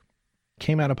book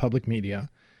came out of public media,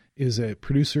 is a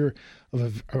producer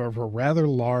of a rather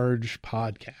large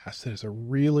podcast that is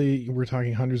we're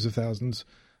talking hundreds of thousands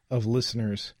of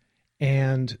listeners.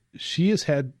 And she has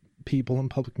had people in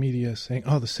public media saying,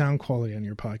 oh, the sound quality on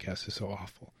your podcast is so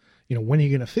awful. When are you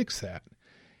going to fix that?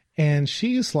 And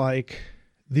she's like,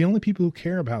 the only people who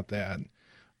care about that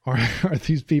are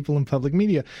these people in public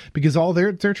media, because all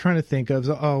they're trying to think of is,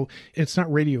 oh, it's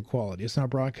not radio quality. It's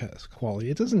not broadcast quality.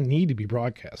 It doesn't need to be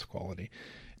broadcast quality.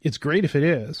 It's great if it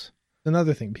is,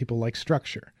 Another thing, people like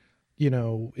structure.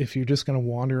 If you're just going to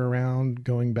wander around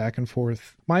going back and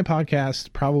forth, my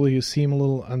podcasts probably seem a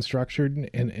little unstructured,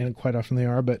 and quite often they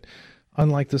are, but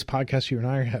unlike this podcast you and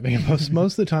I are having, most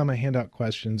of the time I hand out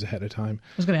questions ahead of time.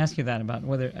 I was going to ask you that about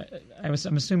whether, I'm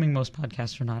assuming most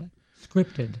podcasts are not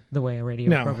scripted the way a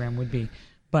radio program would be,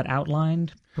 but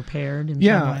outlined, prepared in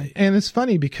some way. And it's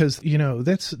funny because,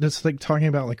 that's like talking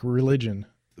about like religion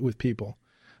with people.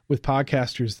 With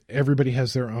podcasters, everybody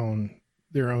has their own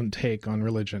take on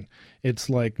religion. It's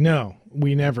like, no,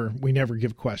 we never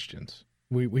give questions.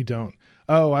 We don't.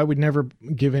 Oh, I would never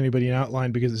give anybody an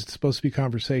outline because it's supposed to be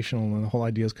conversational and the whole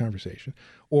idea is conversation.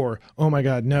 Or, oh my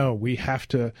God, no, we have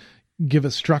to give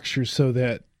a structure so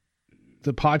that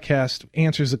the podcast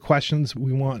answers the questions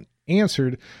we want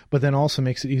answered, but then also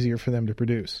makes it easier for them to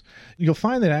produce. You'll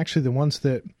find that actually the ones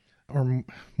that are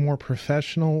more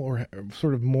professional or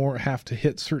sort of more have to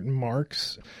hit certain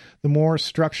marks, the more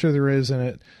structure there is in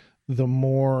it, the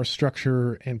more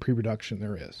structure and pre-production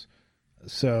there is.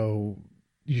 So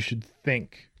you should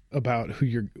think about what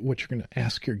you're going to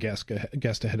ask your guest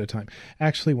ahead of time.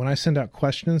 Actually, when I send out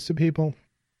questions to people,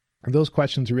 those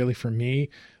questions are really for me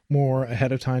more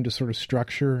ahead of time to sort of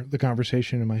structure the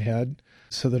conversation in my head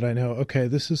so that I know, okay,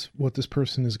 this is what this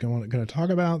person is going to talk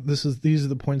about. These are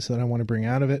the points that I want to bring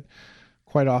out of it.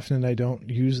 Quite often I don't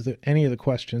use any of the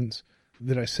questions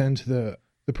that I send to the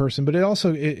person, but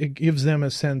it gives them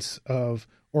a sense of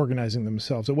organizing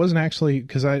themselves. It wasn't actually,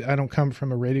 because I don't come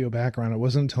from a radio background, it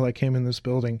wasn't until I came in this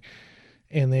building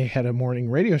and they had a morning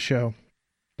radio show,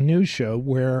 news show,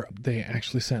 where they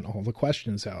actually sent all the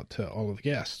questions out to all of the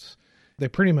guests. They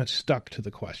pretty much stuck to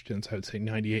the questions, I would say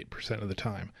 98% of the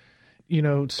time.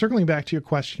 Circling back to your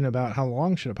question about how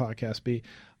long should a podcast be,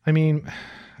 I mean,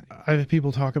 I have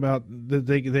people talk about that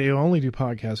they only do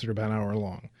podcasts that are about an hour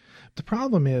long. The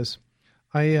problem is,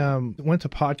 I went to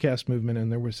Podcast Movement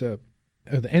and there was the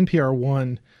NPR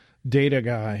One data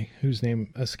guy, whose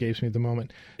name escapes me at the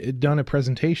moment, had done a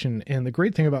presentation. And the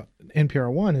great thing about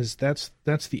NPR One is that's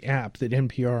the app that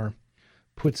NPR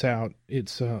puts out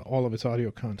all of its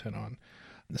audio content on.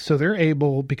 So they're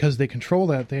able, because they control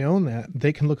that, they own that,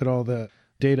 they can look at all the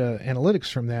data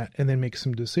analytics from that and then make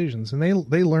some decisions. And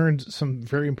they learned some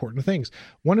very important things.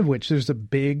 One of which, there's a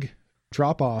big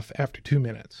drop off after 2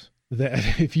 minutes.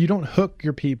 That if you don't hook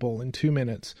your people in 2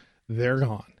 minutes, they're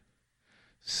gone.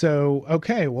 So,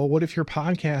 okay, well, what if your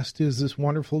podcast is this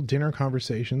wonderful dinner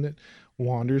conversation that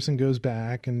wanders and goes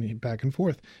back and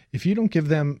forth? If you don't give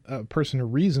them a person a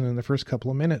reason in the first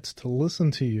couple of minutes to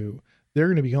listen to you, they're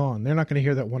going to be gone. They're not going to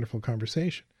hear that wonderful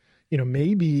conversation.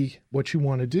 Maybe what you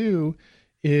want to do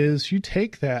is you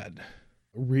take that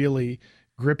really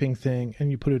gripping thing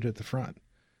and you put it at the front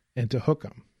and to hook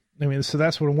them. I mean, so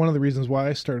that's one of the reasons why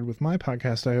I started with my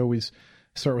podcast. I always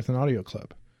start with an audio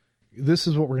clip. This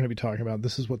is what we're going to be talking about.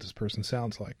 This is what this person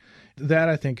sounds like. That,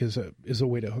 I think, is a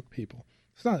way to hook people.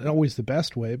 It's not always the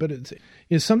best way, but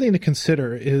it's something to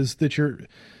consider, is that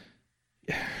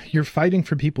you're fighting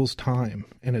for people's time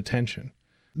and attention.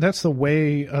 That's the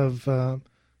way of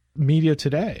media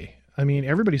today. I mean,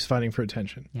 everybody's fighting for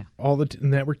attention. Yeah. All the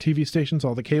network TV stations,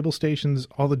 all the cable stations,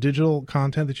 all the digital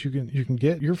content that you can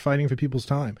get, you're fighting for people's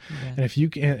time. Yeah. And if you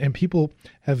can, and people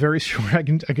have very short, I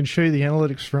can show you the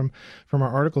analytics from our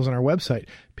articles on our website.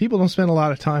 People don't spend a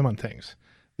lot of time on things.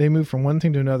 They move from one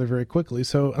thing to another very quickly.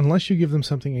 So unless you give them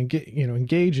something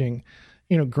engaging,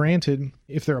 granted,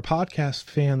 if they're a podcast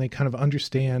fan, they kind of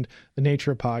understand the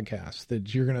nature of podcasts, that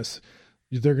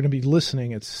they're going to be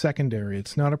listening. It's secondary.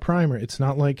 It's not a primer. It's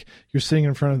not like you're sitting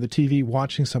in front of the TV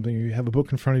watching something, or you have a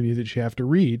book in front of you that you have to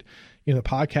read. The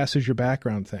podcast is your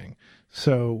background thing.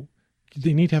 So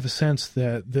they need to have a sense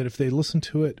that if they listen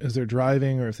to it as they're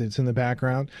driving, or if it's in the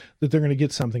background, that they're going to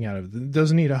get something out of it. It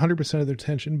doesn't need 100% of their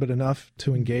attention, but enough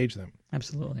to engage them.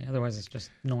 Absolutely. Otherwise, it's just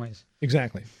noise.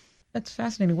 Exactly. That's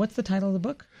fascinating. What's the title of the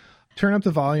book? Turn Up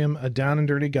the Volume, A Down and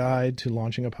Dirty Guide to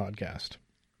Launching a Podcast.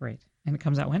 Great. And it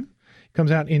comes out when?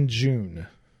 Comes out in June.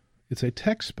 It's a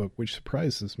textbook, which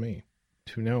surprises me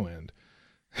to no end.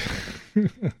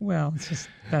 Well,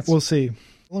 we'll see.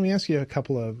 Let me ask you a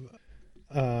couple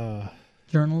of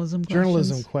journalism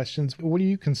questions. What are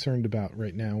you concerned about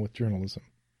right now with journalism?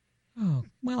 Oh,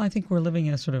 well, I think we're living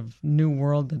in a sort of new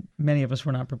world that many of us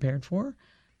were not prepared for,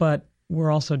 but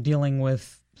we're also dealing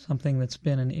with something that's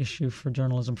been an issue for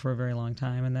journalism for a very long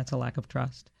time, and that's a lack of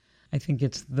trust. I think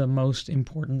it's the most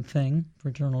important thing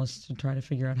for journalists to try to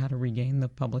figure out how to regain the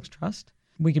public's trust.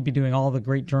 We could be doing all the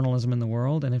great journalism in the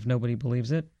world, and if nobody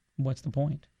believes it, what's the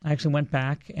point? I actually went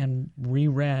back and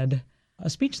reread a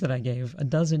speech that I gave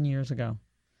 12 years ago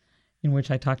in which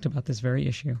I talked about this very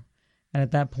issue. And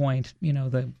at that point,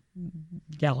 the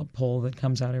Gallup poll that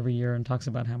comes out every year and talks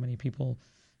about how many people,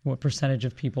 what percentage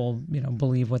of people,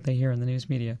 believe what they hear in the news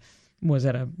media, was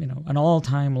at an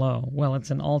all-time low. Well,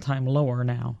 it's an all-time lower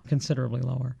now, considerably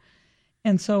lower.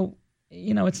 And so,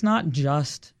 it's not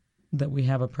just that we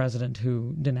have a president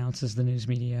who denounces the news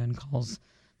media and calls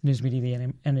the news media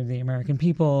the enemy of the American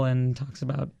people and talks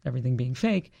about everything being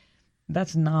fake.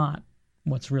 That's not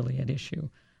what's really at issue.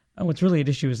 What's really at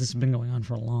issue is this has been going on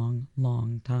for a long,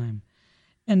 long time.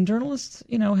 And journalists,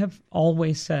 have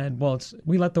always said, well,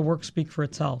 we let the work speak for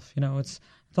itself. It's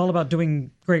all about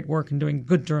doing great work and doing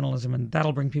good journalism, and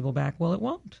that'll bring people back. Well, it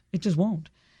won't. It just won't.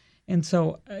 And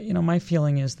so, my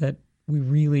feeling is that we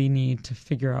really need to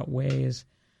figure out ways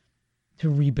to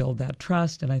rebuild that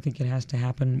trust, and I think it has to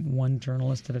happen one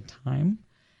journalist at a time.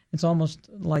 It's almost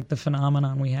like the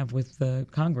phenomenon we have with the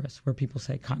Congress, where people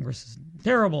say Congress is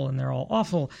terrible and they're all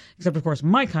awful, except, of course,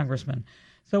 my congressman.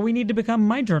 So we need to become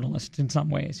my journalists in some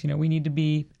ways. We need to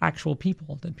be actual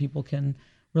people that people can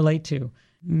relate to.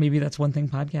 Maybe that's one thing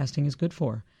podcasting is good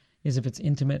for, is if it's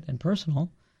intimate and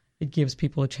personal, it gives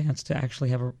people a chance to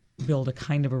actually build a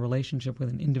kind of a relationship with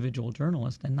an individual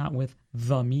journalist and not with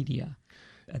the media.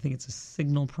 I think it's a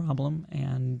signal problem,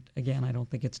 and again, I don't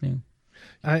think it's new.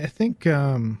 I think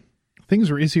things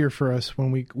were easier for us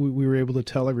when we were able to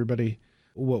tell everybody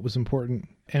what was important,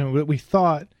 and what we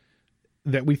thought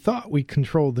we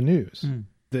controlled the news.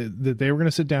 That they were going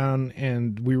to sit down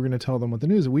and we were going to tell them what the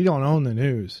news is. We don't own the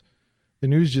news. The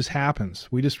news just happens.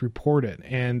 We just report it,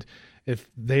 and if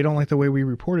they don't like the way we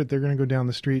report it, they're going to go down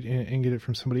the street and get it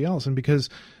from somebody else. And because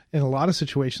in a lot of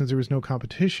situations there was no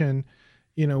competition,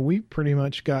 we pretty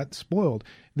much got spoiled.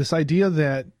 This idea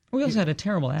that we also had a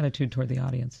terrible attitude toward the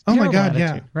audience. Oh, my God,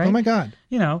 attitude, yeah. Right? Oh, my God.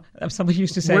 Somebody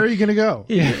used to say, where are you going to go?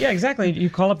 Yeah, exactly. You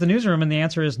call up the newsroom and the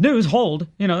answer is news, hold.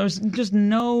 There's just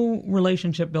no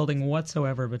relationship building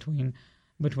whatsoever between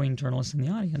journalists and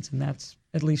the audience, and that's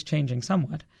at least changing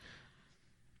somewhat.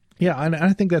 Yeah, and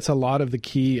I think that's a lot of the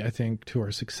key, I think, to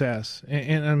our success.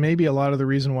 And maybe a lot of the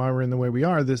reason why we're in the way we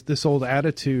are, this old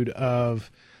attitude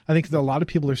of, I think that a lot of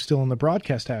people are still in the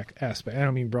broadcast aspect. I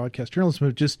don't mean broadcast journalism,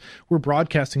 but just we're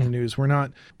broadcasting the news. We're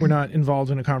not involved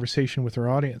in a conversation with our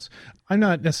audience. I'm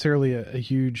not necessarily a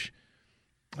huge,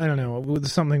 I don't know,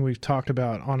 it's something we've talked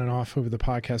about on and off over the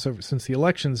podcast since the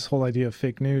elections, this whole idea of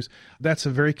fake news. That's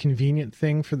a very convenient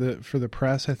thing for the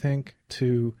press, I think,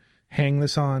 to hang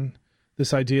this on.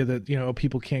 This idea that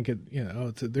people can't get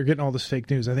they're getting all this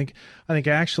fake news. I think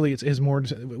actually it's more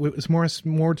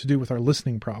to do with our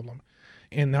listening problem,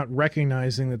 and not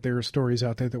recognizing that there are stories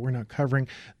out there that we're not covering,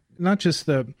 not just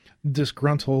the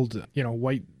disgruntled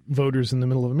white voters in the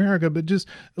middle of America, but just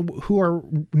who our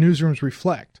newsrooms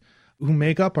reflect, who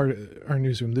make up our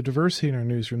newsroom, the diversity in our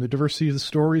newsroom, the diversity of the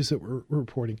stories that we're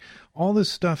reporting, all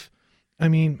this stuff. I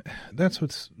mean,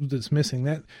 that's that's missing.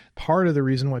 That part of the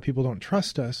reason why people don't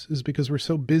trust us is because we're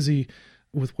so busy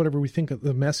with whatever we think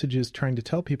the message is trying to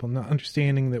tell people, not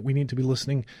understanding that we need to be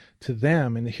listening to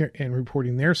them and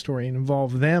reporting their story and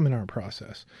involve them in our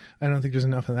process. I don't think there's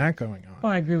enough of that going on.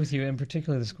 Well, I agree with you, in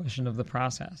particular this question of the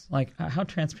process. Like, how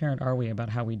transparent are we about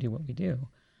how we do what we do?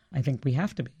 I think we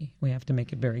have to be. We have to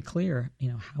make it very clear,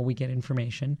 how we get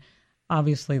information.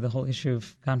 Obviously, the whole issue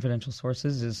of confidential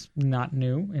sources is not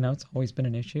new. It's always been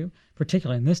an issue,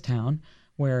 particularly in this town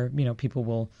where, people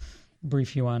will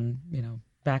brief you on,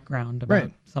 background about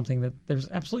something that there's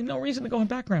absolutely no reason to go in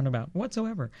background about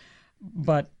whatsoever.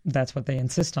 But that's what they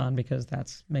insist on because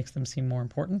that makes them seem more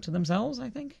important to themselves, I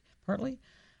think, partly.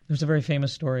 There's a very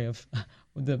famous story of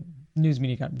the news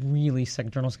media got really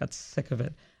sick. Journalists got sick of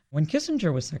it when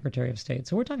Kissinger was Secretary of State.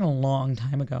 So we're talking a long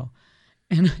time ago.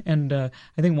 And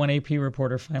I think one AP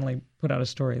reporter finally put out a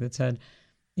story that said,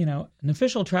 an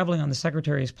official traveling on the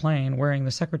secretary's plane wearing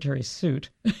the secretary's suit.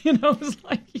 It was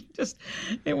like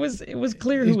it was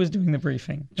clear who was doing the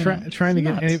briefing. Trying to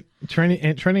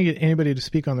get anybody to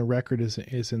speak on the record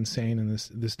is insane in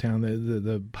this town.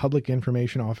 The public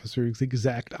information officer is the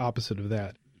exact opposite of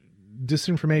that.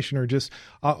 Disinformation or just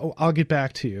I'll get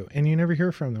back to you, and you never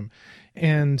hear from them.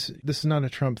 And this is not a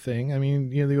Trump thing. I mean,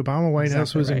 the Obama White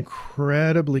House was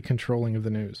incredibly controlling of the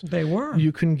news. They were.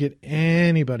 You couldn't get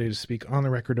anybody to speak on the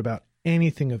record about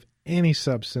anything of any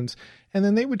substance. And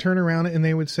then they would turn around and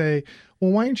they would say,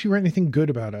 well, why didn't you write anything good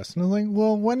about us? And I'm like,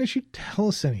 well, why didn't you tell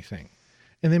us anything?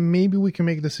 And then maybe we can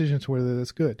make a decision as to whether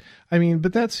that's good. I mean,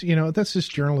 but that's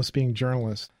just journalists being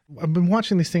journalists. I've been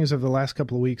watching these things over the last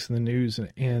couple of weeks in the news,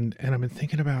 and I've been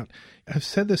thinking about, I've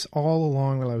said this all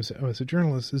along while I was a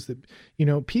journalist, is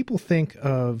that, people think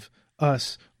of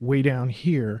us way down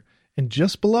here, and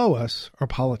just below us are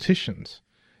politicians.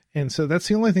 And so that's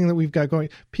the only thing that we've got going.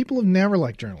 People have never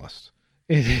liked journalists.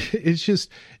 It's just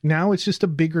now it's just a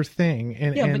bigger thing.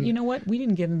 But you know what? We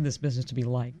didn't get into this business to be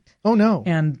liked. Oh no,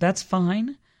 and that's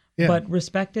fine. Yeah. But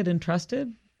respected and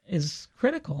trusted is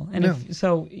critical. And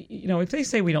if they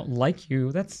say we don't like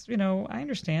you, that's I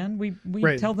understand. We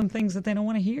tell them things that they don't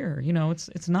want to hear.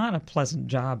 It's not a pleasant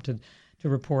job to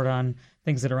report on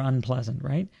things that are unpleasant,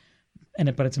 right?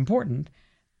 But it's important.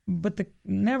 But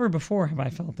never before have I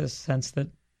felt this sense that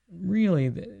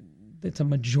really it's a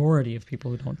majority of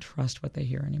people who don't trust what they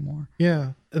hear anymore.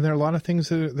 Yeah, and there are a lot of things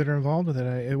that are involved with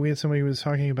it. We had somebody who was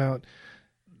talking about,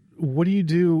 what do you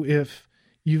do if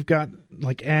you've got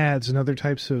like ads and other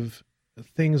types of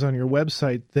things on your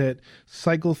website that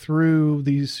cycle through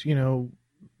these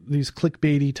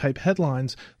clickbaity type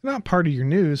headlines? They're not part of your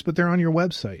news, but they're on your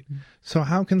website. Mm-hmm. So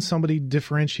how can somebody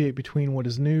differentiate between what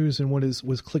is news and what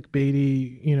was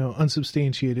clickbaity,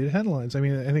 unsubstantiated headlines? I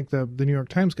mean, I think the New York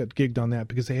Times got gigged on that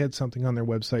because they had something on their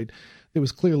website that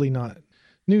was clearly not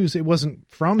news. It wasn't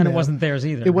from them. And it wasn't theirs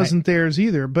either. It wasn't theirs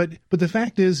either. But the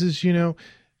fact is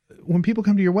when people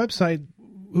come to your website,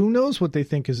 who knows what they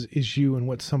think is you and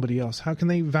what's somebody else? How can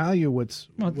they value what's...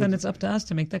 Well, then it's up to us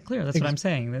to make that clear. That's what I'm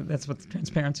saying. That's what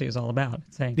transparency is all about.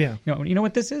 It's saying, you know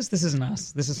what this is? This isn't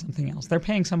us. This is something else. They're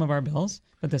paying some of our bills,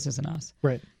 but this isn't us.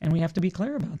 Right. And we have to be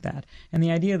clear about that. And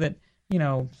the idea that,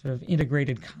 sort of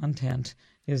integrated content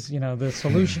is, the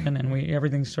solution and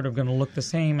everything's sort of going to look the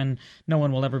same and no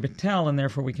one will ever tell and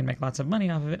therefore we can make lots of money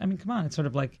off of it. I mean, come on. It's sort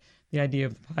of like the idea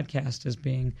of the podcast as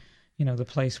being, the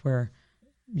place where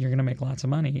you're going to make lots of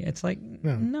money. It's like,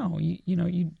 no,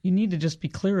 you need to just be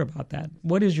clear about that.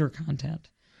 What is your content?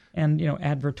 And,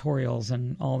 advertorials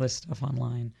and all this stuff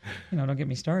online, don't get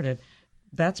me started.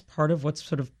 That's part of what's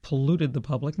sort of polluted the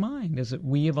public mind, is that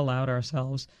we have allowed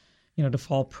ourselves, to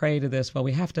fall prey to this. Well,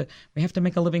 we have to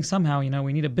make a living somehow.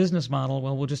 We need a business model.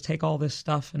 Well, we'll just take all this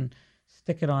stuff and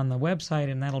stick it on the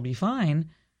website and that'll be fine.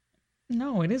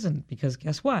 No, it isn't, because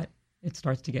guess what? It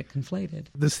starts to get conflated.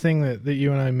 This thing that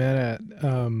you and I met at,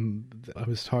 I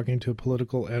was talking to a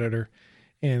political editor,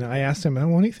 and I asked him,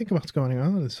 what do you think about what's going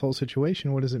on in this whole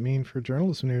situation? What does it mean for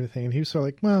journalism and everything? And he was sort of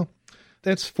like, well,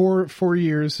 that's four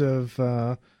years of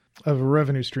a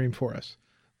revenue stream for us.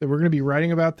 That we're going to be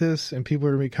writing about this, and people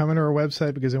are going to be coming to our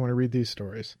website because they want to read these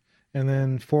stories. And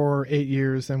then 4 or 8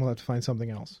 years, then we'll have to find something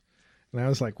else. And I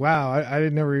was like, wow, I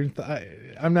didn't never even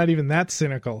I'm not even that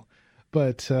cynical.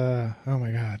 But, oh my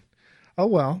God. Oh,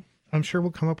 well, I'm sure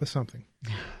we'll come up with something.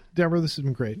 Deborah, this has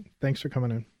been great. Thanks for coming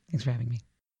in. Thanks for having me.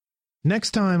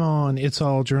 Next time on It's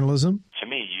All Journalism. To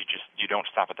me, you don't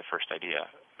stop at the first idea.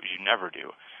 You never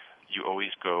do. You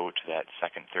always go to that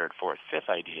second, third, fourth, fifth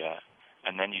idea,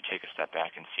 and then you take a step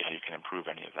back and see how you can improve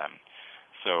any of them.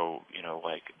 So,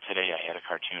 like today I had a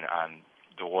cartoon on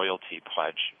the loyalty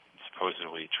pledge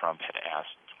supposedly Trump had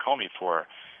asked Comey for.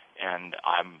 And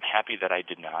I'm happy that I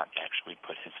did not actually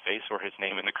put his face or his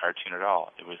name in the cartoon at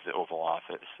all. It was the Oval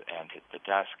Office and the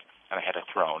desk, and I had a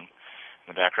throne in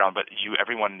the background. But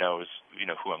everyone knows,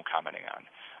 who I'm commenting on.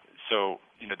 So,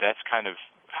 that's kind of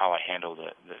how I handle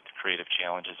the creative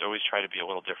challenges. Always try to be a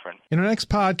little different. In our next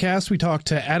podcast, we talk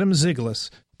to Adam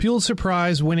Ziglis, Pulitzer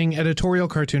Prize-winning editorial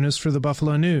cartoonist for the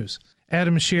Buffalo News.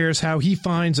 Adam shares how he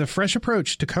finds a fresh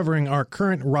approach to covering our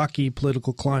current rocky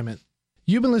political climate.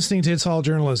 You've been listening to It's All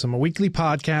Journalism, a weekly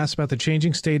podcast about the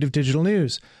changing state of digital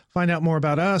news. Find out more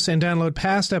about us and download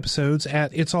past episodes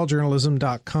at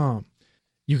itsalljournalism.com.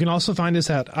 You can also find us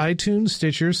at iTunes,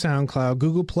 Stitcher, SoundCloud,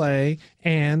 Google Play,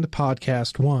 and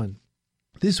Podcast One.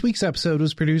 This week's episode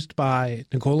was produced by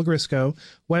Nicole Grisco,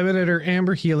 web editor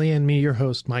Amber Healy, and me, your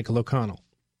host, Michael O'Connell.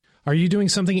 Are you doing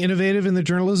something innovative in the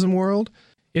journalism world?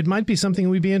 It might be something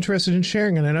we'd be interested in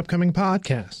sharing in an upcoming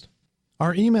podcast.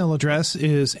 Our email address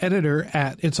is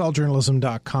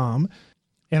editor@itsalljournalism.com,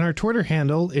 and our Twitter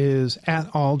handle is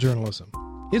 @alljournalism.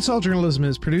 It's All Journalism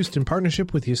is produced in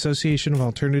partnership with the Association of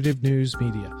Alternative News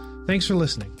Media. Thanks for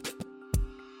listening.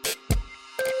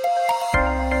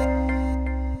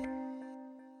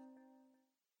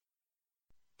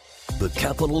 The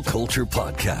Capital Culture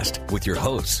Podcast with your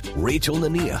hosts, Rachel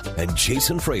Nania and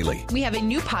Jason Fraley. We have a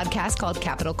new podcast called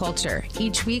Capital Culture.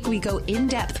 Each week, we go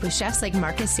in-depth with chefs like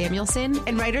Marcus Samuelsson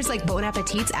and writers like Bon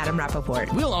Appetit's Adam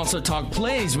Rappaport. We'll also talk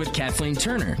plays with Kathleen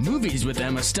Turner, movies with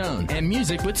Emma Stone, and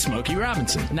music with Smokey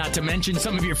Robinson. Not to mention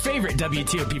some of your favorite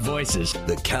WTOP voices.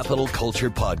 The Capital Culture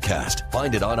Podcast.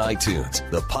 Find it on iTunes,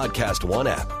 the Podcast One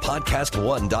app,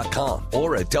 podcastone.com,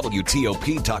 or at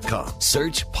WTOP.com.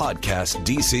 Search Podcast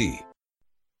DC.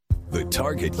 The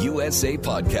Target USA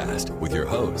Podcast with your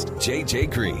host, JJ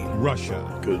Green.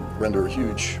 Russia could render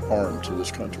huge harm to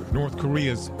this country. North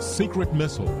Korea's secret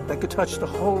missile that could touch the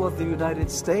whole of the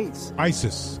United States.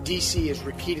 ISIS. D.C. is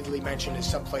repeatedly mentioned as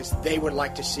someplace they would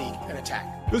like to see an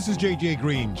attack. This is JJ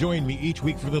Green. Join me each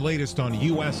week for the latest on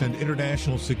U.S. and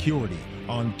international security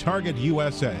on Target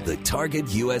USA. The Target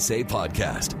USA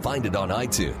Podcast. Find it on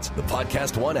iTunes, the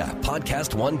Podcast One app,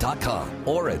 podcastone.com,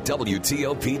 or at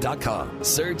WTOP.com.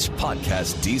 Search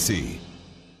Podcast DC.